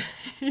 it's...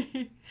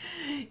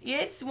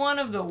 it's one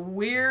of the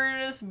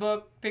weirdest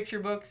picture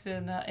books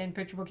in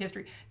picture book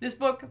history. This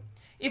book,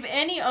 if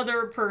any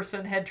other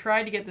person had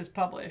tried to get this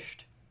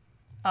published,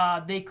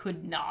 they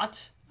could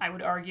not, I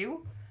would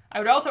argue. I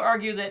would also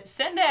argue that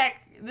Sendak,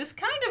 this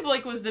kind of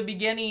like was the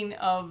beginning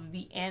of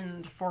the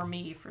end for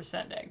me for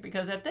Sendak,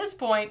 because at this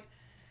point,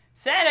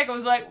 Sendak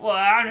was like, well,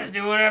 I'll just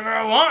do whatever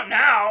I want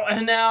now.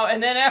 And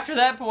then after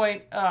that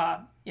point,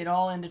 it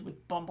all ended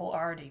with Bumble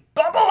Artie.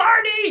 Bumble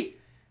Artie!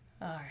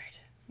 All right.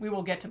 We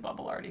will get to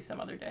Bumble Artie some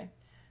other day.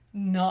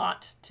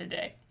 Not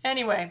today.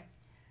 Anyway,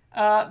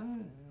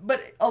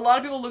 but a lot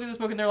of people look at this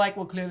book and they're like,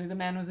 well, clearly the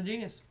man was a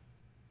genius.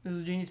 This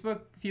is a genius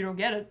book. If you don't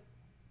get it,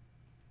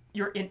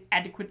 you're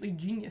inadequately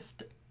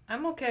geniused.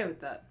 I'm okay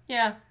with that.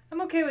 Yeah.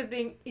 I'm okay with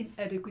being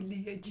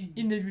inadequately a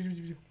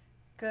genius.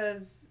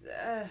 Because,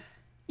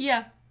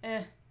 Yeah.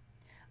 eh.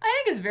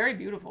 I think it's very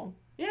beautiful.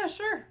 Yeah,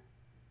 sure.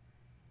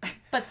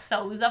 But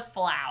so's a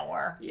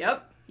flower.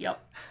 Yep.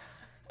 Yep.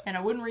 And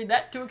I wouldn't read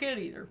that to a kid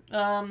either.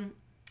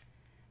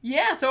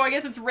 Yeah, so I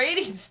guess it's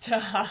ratings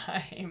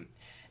time.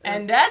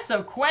 And that's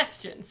a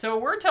question. So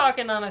we're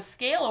talking on a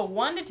scale of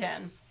 1 to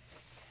 10.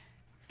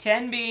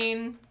 10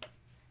 being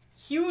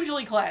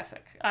hugely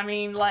classic. I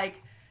mean, like,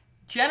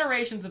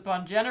 generations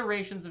upon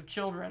generations of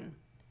children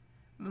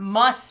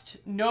must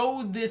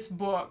know this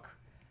book,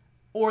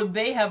 or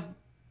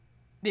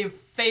they've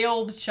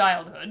failed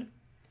childhood.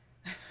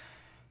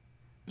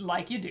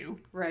 Like you do.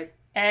 Right.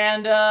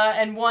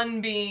 And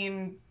 1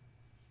 being,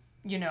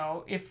 you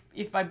know,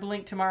 if I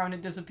blinked tomorrow and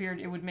it disappeared,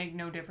 it would make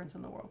no difference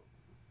in the world.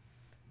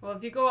 Well,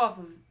 if you go off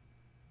of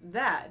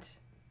that...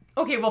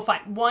 Okay, well,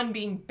 fine. 1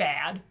 being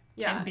bad,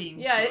 Yeah. 10 being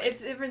Yeah, good. it's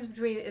the difference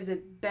between is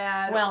it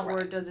bad Well, or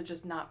right. does it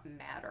just not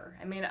matter?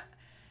 I mean,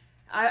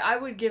 I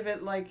would give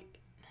it, like...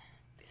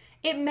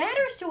 It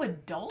matters to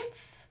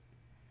adults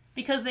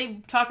because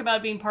they talk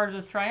about being part of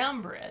this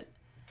triumvirate.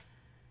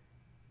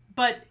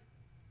 But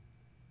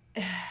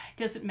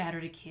does it matter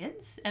to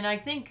kids? And I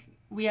think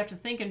we have to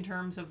think in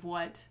terms of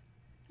what...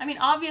 I mean,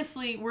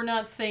 obviously, we're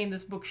not saying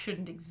this book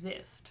shouldn't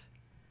exist.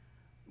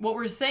 What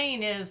we're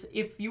saying is,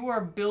 if you are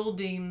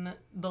building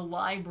the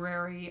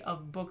library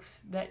of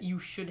books that you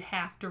should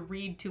have to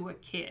read to a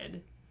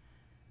kid,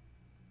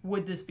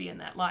 would this be in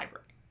that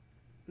library?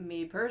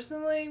 Me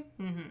personally,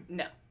 Mm-hmm.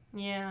 no.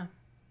 Yeah.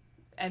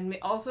 And me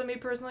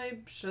personally,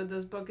 should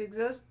this book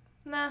exist?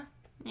 Nah.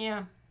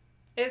 Yeah.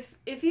 If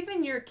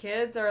even your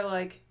kids are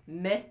like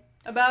meh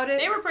about it,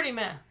 They were pretty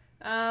meh.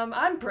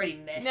 I'm pretty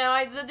meh.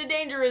 Now, the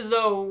danger is,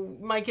 though,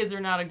 my kids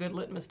are not a good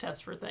litmus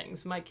test for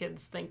things. My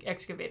kids think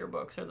excavator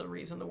books are the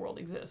reason the world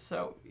exists.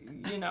 So,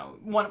 you know,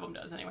 one of them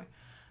does anyway.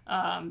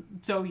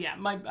 So yeah,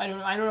 I don't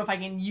know if I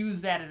can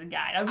use that as a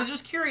guide. I was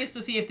just curious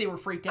to see if they were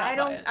freaked out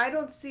by it. I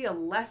don't see a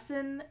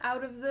lesson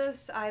out of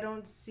this. I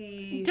don't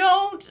see.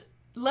 Don't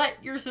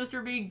let your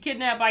sister be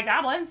kidnapped by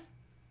goblins.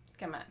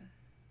 Come on.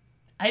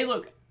 Hey,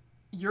 look,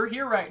 you're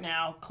here right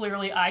now.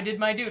 Clearly, I did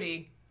my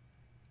duty.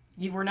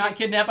 You were not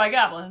kidnapped by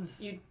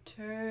goblins. You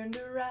turned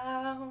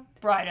around.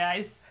 Bright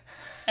eyes.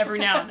 every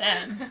now and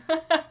then.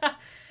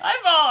 I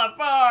fall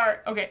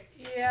apart. Okay,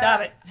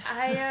 stop it.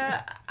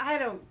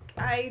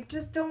 I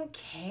just don't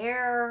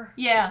care.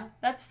 Yeah,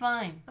 that's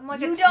fine. I'm like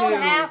you a 2.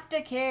 don't have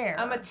to care.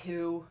 I'm a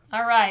 2.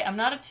 All right, I'm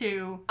not a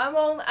 2.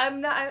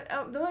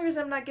 The only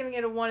reason I'm not giving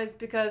it a 1 is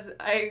because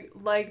I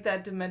like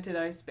that demented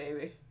ice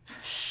baby.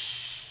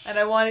 And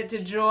I want it to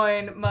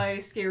join my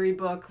scary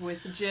book with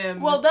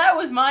Jim. Well, that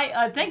was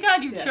my... thank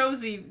God you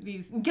chose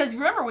these... Because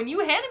remember, when you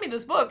handed me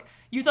this book,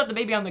 you thought the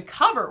baby on the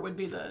cover would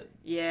be the...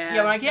 Yeah.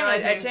 Yeah, when I came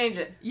I changed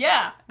it.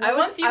 Yeah. I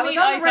was- Once you I was meet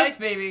on the Ice right- Ice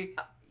Baby...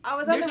 I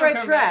was on There's the no right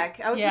coming track.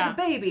 back. I was Yeah. with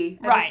the baby.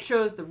 I Right. just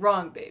chose the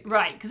wrong baby.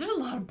 Right, because there's a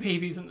lot of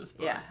babies in this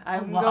book. Yeah, A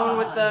I'm lot going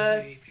with of the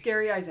babies.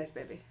 scary ice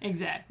baby.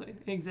 Exactly.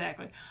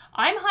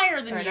 I'm higher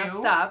than All right, you. now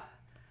stop.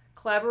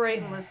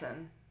 Collaborate and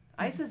listen.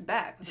 Ice is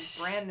back with a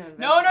brand new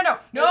invention.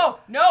 No.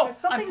 There's I'm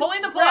something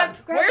pulling the plug.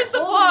 grabbed Where's a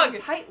the hold of me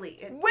plug?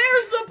 Tightly.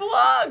 Where's the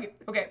plug?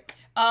 Okay.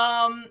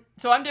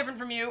 So I'm different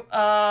from you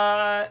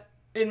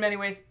in many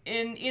ways.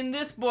 In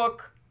this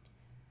book,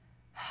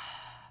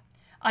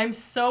 I'm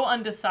so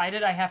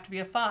undecided I have to be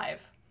a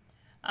 5.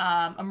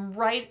 I'm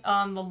right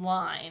on the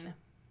line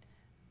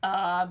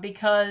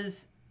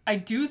because I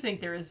do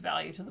think there is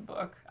value to the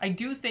book. I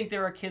do think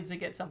there are kids that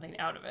get something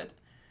out of it.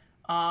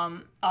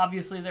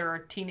 Obviously, there are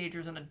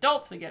teenagers and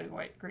adults that get a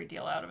great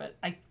deal out of it.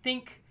 I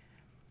think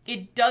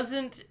it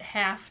doesn't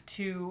have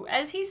to,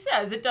 as he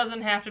says, it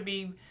doesn't have to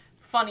be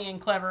funny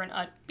and clever and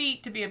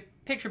upbeat to be a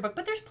picture book,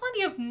 but there's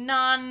plenty of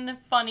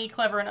non-funny,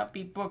 clever, and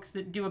upbeat books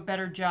that do a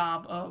better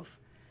job of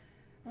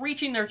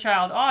reaching their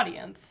child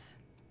audience.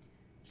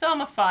 So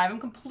I'm a 5. I'm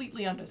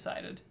completely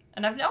undecided.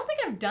 And I don't think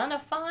I've done a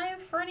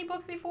 5 for any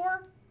book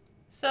before.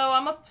 So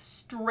I'm a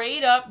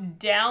straight up,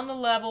 down the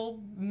level,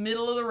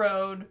 middle of the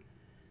road,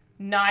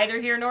 neither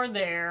here nor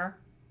there.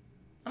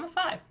 I'm a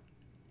 5.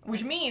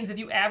 Which means if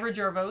you average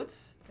our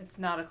votes, It's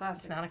not a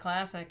classic. it's not a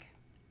classic.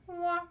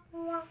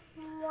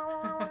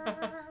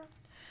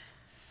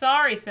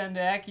 Sorry,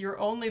 Sendak, you're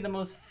only the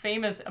most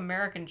famous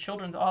American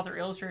children's author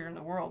illustrator in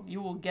the world.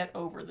 You will get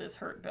over this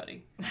hurt,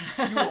 buddy.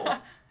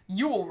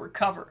 You will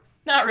recover.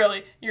 Not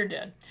really, you're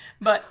dead.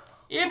 But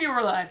if you were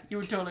alive, you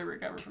would totally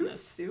recover from Too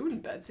this. soon,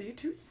 Betsy.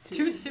 Too soon.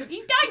 Too soon.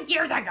 He died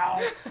years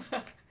ago.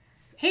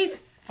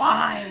 He's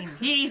fine.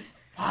 He's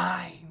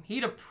fine.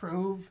 He'd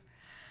approve.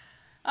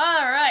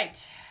 All right.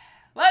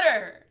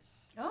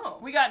 Letters. Oh.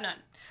 We got none.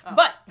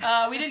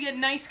 But we did get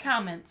nice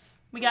comments.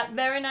 We got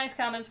very nice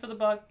comments for the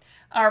book,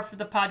 or for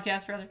the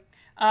podcast, rather.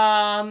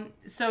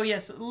 So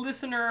yes,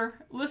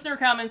 listener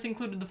comments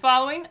included the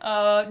following.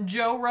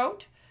 Joe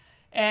wrote,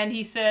 and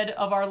he said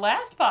of our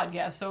last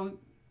podcast, so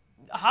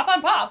Hop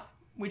on Pop,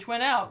 which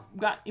went out,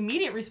 got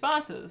immediate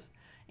responses,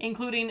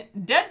 including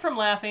dead from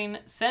laughing,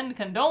 send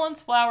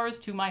condolence flowers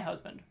to my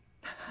husband.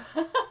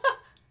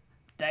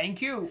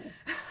 Thank you.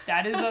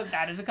 That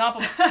is a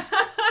compliment.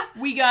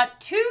 We got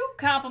 2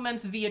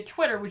 compliments via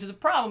Twitter, which is a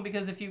problem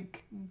because if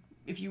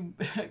you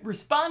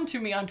respond to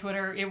me on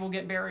Twitter, it will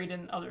get buried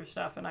in other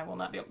stuff and I will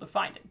not be able to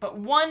find it. But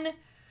one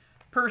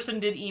person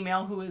did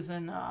email who is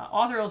an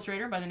author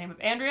illustrator by the name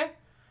of Andrea,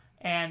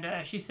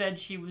 and she said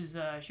she was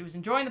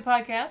enjoying the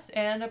podcast,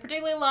 and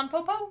particularly Lon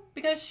Popo,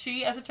 because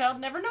she as a child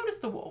never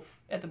noticed the wolf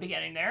at the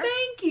beginning there.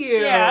 Thank you.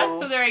 Yeah,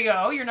 so there you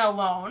go. You're not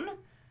alone.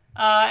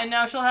 And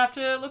now she'll have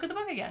to look at the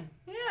book again.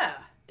 Yeah.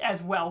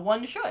 As well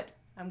one should.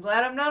 I'm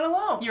glad I'm not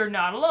alone. You're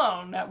not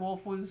alone. That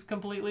wolf was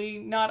completely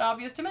not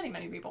obvious to many,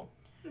 many people.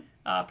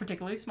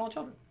 Particularly small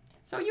children.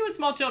 So you and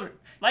small children.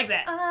 Like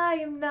that. I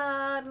am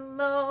not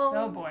alone.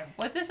 Oh boy.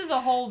 What, this is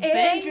a whole thing?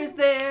 Andrew's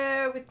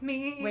there with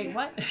me. Wait,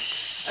 what?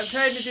 I'm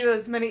trying to do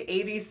as many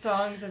 80s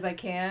songs as I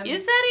can.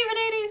 Is that even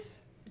 80s?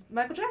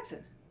 Michael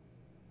Jackson?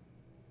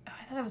 Oh,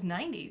 I thought that was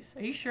 90s.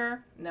 Are you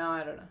sure? No,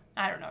 I don't know.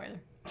 I don't know either.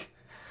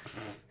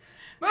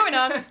 Moving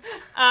on.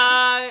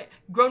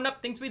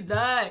 Grown-up things we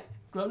like.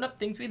 Grown-up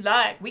things we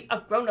like. We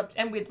are grown-ups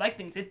and we like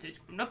things. It is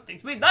grown-up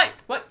things we like.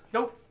 What?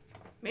 Go.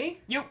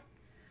 Me? You.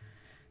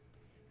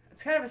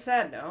 It's kind of a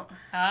sad note.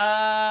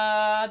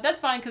 That's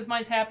fine because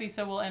mine's happy,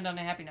 so we'll end on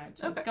a happy note.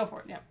 So Okay. go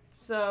for it. Yeah.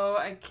 So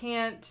I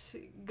can't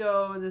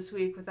go this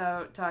week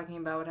without talking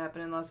about what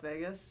happened in Las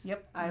Vegas.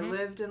 Yep. I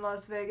lived in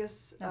Las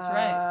Vegas. That's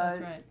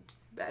right.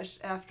 That's right.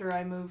 After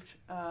I moved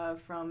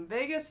from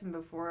Vegas and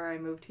before I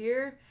moved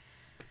here.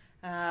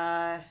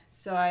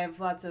 So I have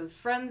lots of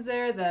friends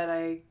there that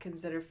I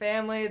consider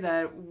family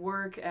that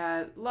work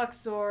at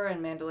Luxor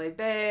and Mandalay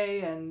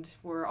Bay, and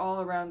we're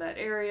all around that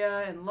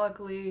area, and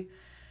luckily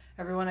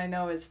everyone I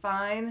know is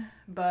fine,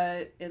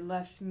 but it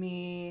left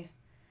me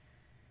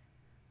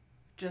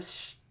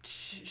just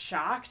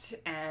shocked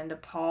and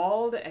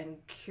appalled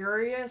and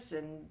curious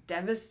and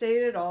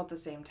devastated all at the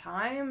same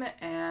time,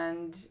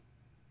 and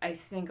I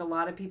think a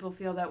lot of people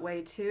feel that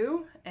way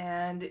too.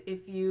 And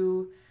if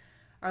you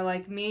are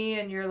like me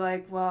and you're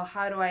like, well,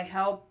 how do I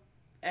help?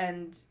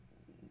 And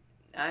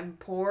I'm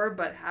poor,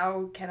 but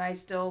how can I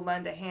still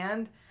lend a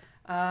hand?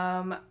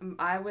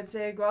 I would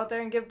say go out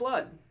there and give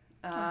blood.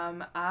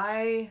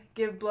 I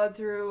give blood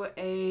through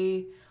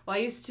I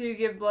used to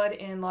give blood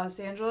in Los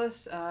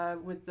Angeles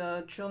with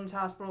the Children's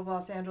Hospital of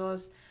Los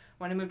Angeles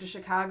when I moved to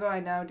Chicago, I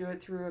now do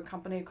it through a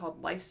company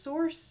called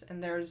LifeSource,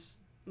 and there's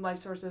life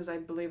sources, I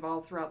believe,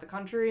 all throughout the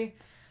country.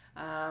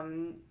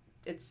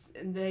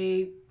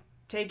 They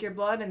take your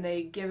blood and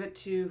they give it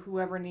to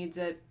whoever needs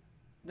it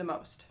the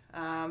most.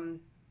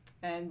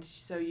 And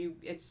so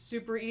it's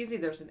super easy.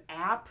 There's an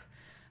app.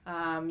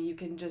 You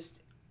can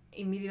just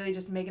immediately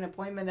just make an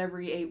appointment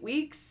every 8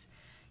 weeks.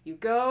 You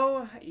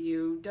go,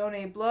 you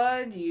donate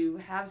blood, you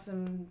have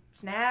some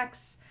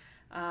snacks,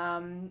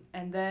 and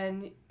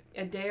then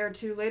a day or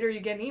two later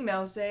you get an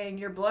email saying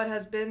your blood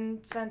has been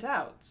sent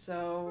out.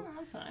 So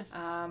that's nice.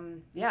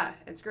 yeah,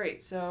 it's great.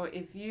 So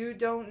if you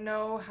don't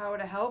know how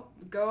to help,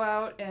 go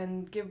out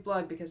and give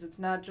blood, because it's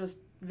not just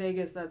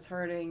Vegas that's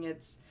hurting.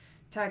 It's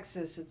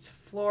Texas, it's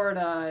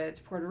Florida, it's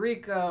Puerto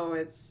Rico,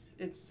 it's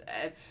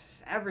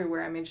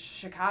everywhere. I mean,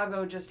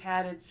 Chicago just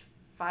had its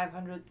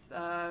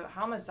 500th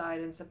homicide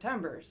in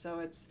September, so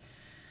it's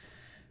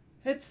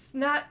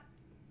not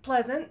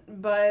pleasant,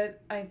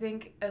 but I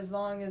think as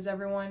long as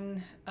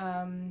everyone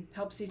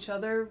helps each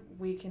other,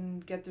 we can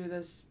get through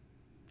this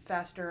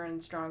faster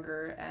and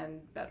stronger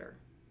and better.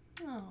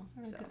 Oh,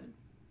 very good.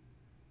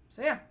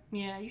 So yeah.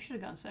 Yeah, you should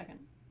have gone second.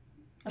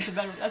 That's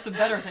a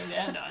better thing to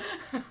end on.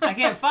 I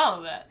can't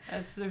follow that.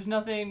 There's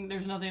nothing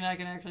I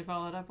can actually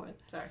follow it up with.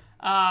 Sorry.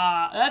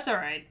 That's all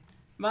right.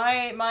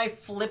 My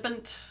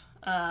flippant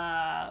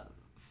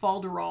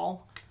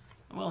falderall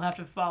will have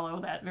to follow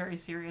that very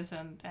serious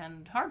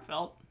and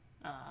heartfelt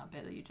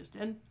bit that you just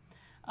did.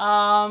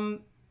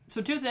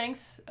 So 2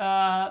 things.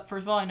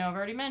 First of all, I know I've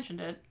already mentioned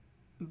it,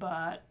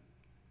 but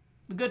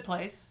The Good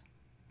Place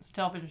is a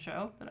television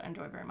show that I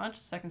enjoy very much.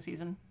 The 2nd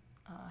season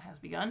has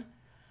begun.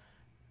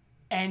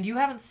 And you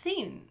haven't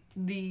seen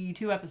the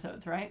 2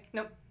 episodes, right?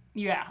 Nope.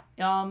 Yeah.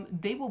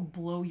 They will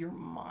blow your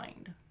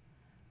mind.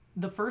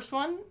 The first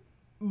one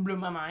blew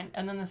my mind.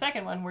 And then the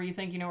second one, where you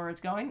think you know where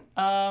it's going,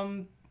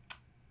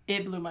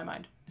 it blew my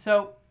mind.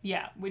 So,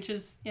 yeah, which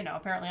is,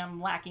 apparently I'm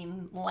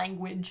lacking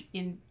language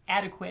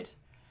inadequate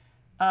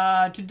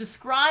to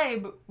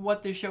describe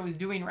what this show is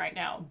doing right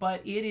now.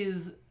 But it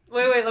is...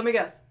 Wait, let me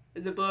guess.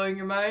 Is it blowing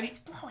your mind? It's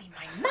blowing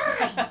my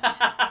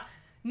mind!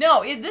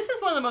 No, this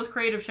is one of the most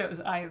creative shows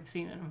I have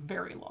seen in a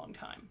very long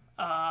time.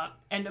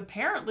 And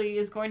apparently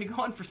is going to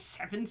go on for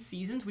 7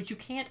 seasons, which you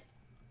can't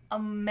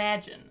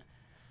imagine.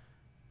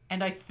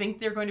 And I think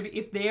they're going to be,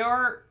 if they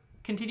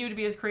continue to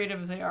be as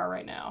creative as they are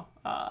right now,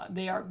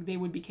 they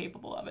would be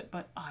capable of it.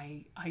 But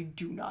I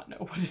do not know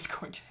what is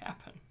going to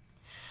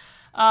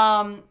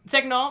happen.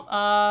 Second of all,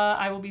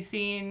 I will be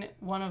seeing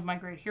one of my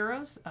great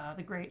heroes,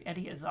 the great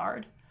Eddie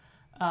Izzard.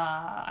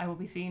 I will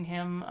be seeing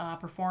him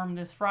perform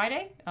this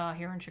Friday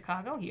here in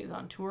Chicago. He is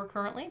on tour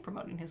currently,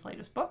 promoting his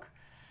latest book.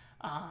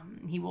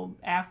 He will,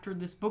 after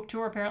this book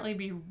tour, apparently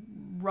be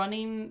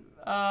running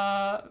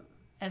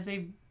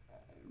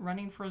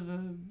running for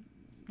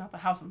not the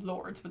House of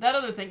Lords, but that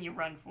other thing you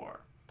run for.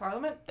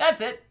 Parliament?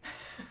 That's it.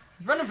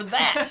 He's running for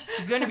that.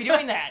 He's going to be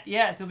doing that.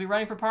 Yes, he'll be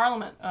running for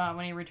Parliament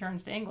when he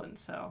returns to England.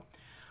 So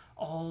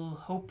I'll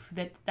hope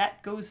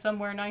that goes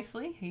somewhere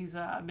nicely. He's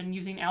been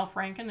using Al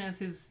Franken as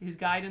his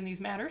guide in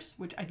these matters,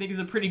 which I think is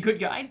a pretty good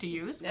guide to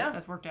use, because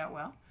that's worked out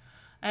well.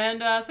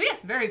 And so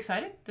yes, very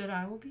excited that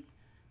I will be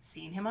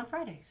seeing him on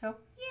Friday. So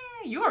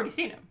yeah, you already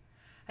seen him.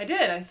 I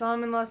did. I saw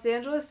him in Los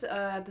Angeles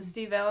at the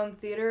Steve Allen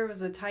Theater. It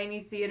was a tiny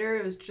theater.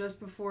 It was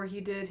just before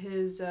he did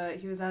his,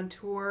 he was on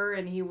tour,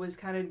 and he was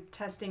kind of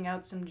testing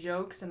out some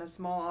jokes in a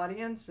small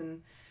audience,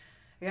 and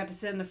I got to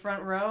sit in the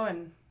front row,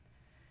 and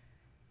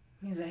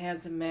he's a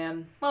handsome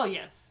man. Well,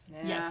 yes.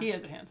 Yeah. Yes, he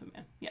is a handsome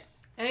man. Yes.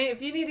 And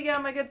if you need to get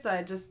on my good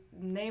side, just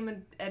name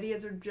an Eddie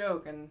Izzard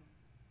joke, and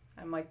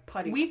I'm like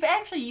putty. We've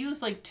actually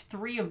used like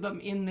 3 of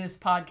them in this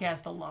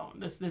podcast alone.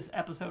 This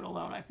episode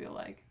alone, I feel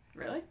like.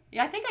 Really?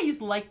 Yeah, I think I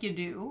used Like You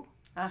Do.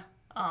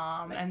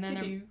 And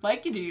then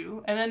Like You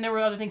Do. And then there were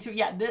other things too.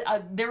 Yeah,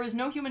 there is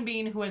no human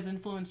being who has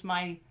influenced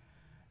my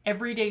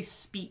everyday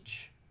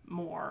speech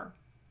more.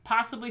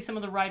 Possibly some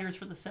of the writers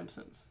for The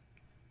Simpsons.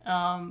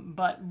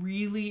 But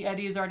really,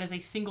 Eddie Izzard as a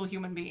single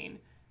human being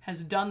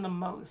has done the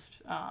most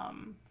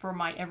for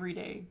my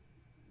everyday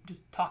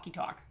just talky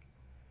talk.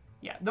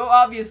 Yeah, though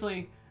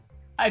obviously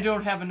I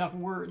don't have enough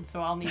words,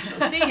 so I'll need to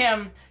go see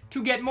him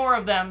to get more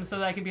of them so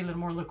that I can be a little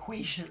more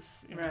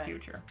loquacious in the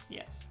future.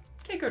 Yes.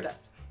 Cake or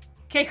death?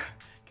 Cake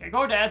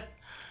or death.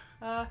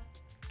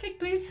 Cake,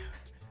 please.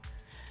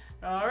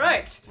 All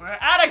right. We're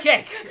out of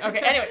cake. Okay,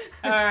 anyway.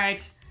 All right.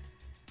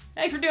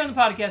 Thanks for doing the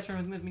podcast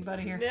with me,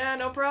 buddy, here. Yeah,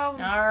 no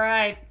problem. All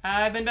right.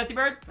 I've been Betsy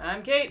Bird.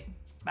 I'm Kate.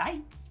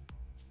 Bye.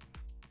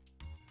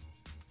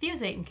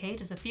 Fuse 8 and Kate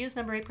is a Fuse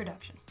number 8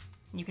 production.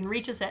 You can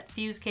reach us at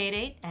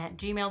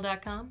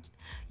fusekate8@gmail.com.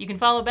 You can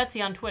follow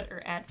Betsy on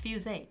Twitter at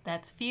Fuse8.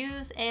 That's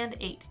Fuse and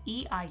 8,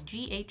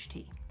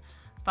 EIGHT.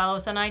 Follow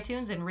us on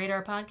iTunes and rate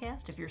our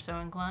podcast if you're so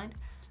inclined.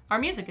 Our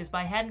music is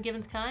by Haddon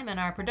Gibbons-Kime, and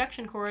our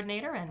production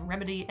coordinator and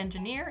remedy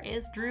engineer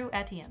is Drew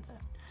Atienza.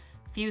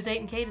 Fuse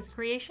 8 and Kate is a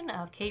creation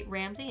of Kate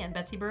Ramsey and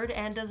Betsy Bird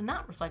and does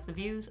not reflect the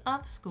views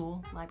of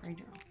School Library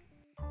Journal.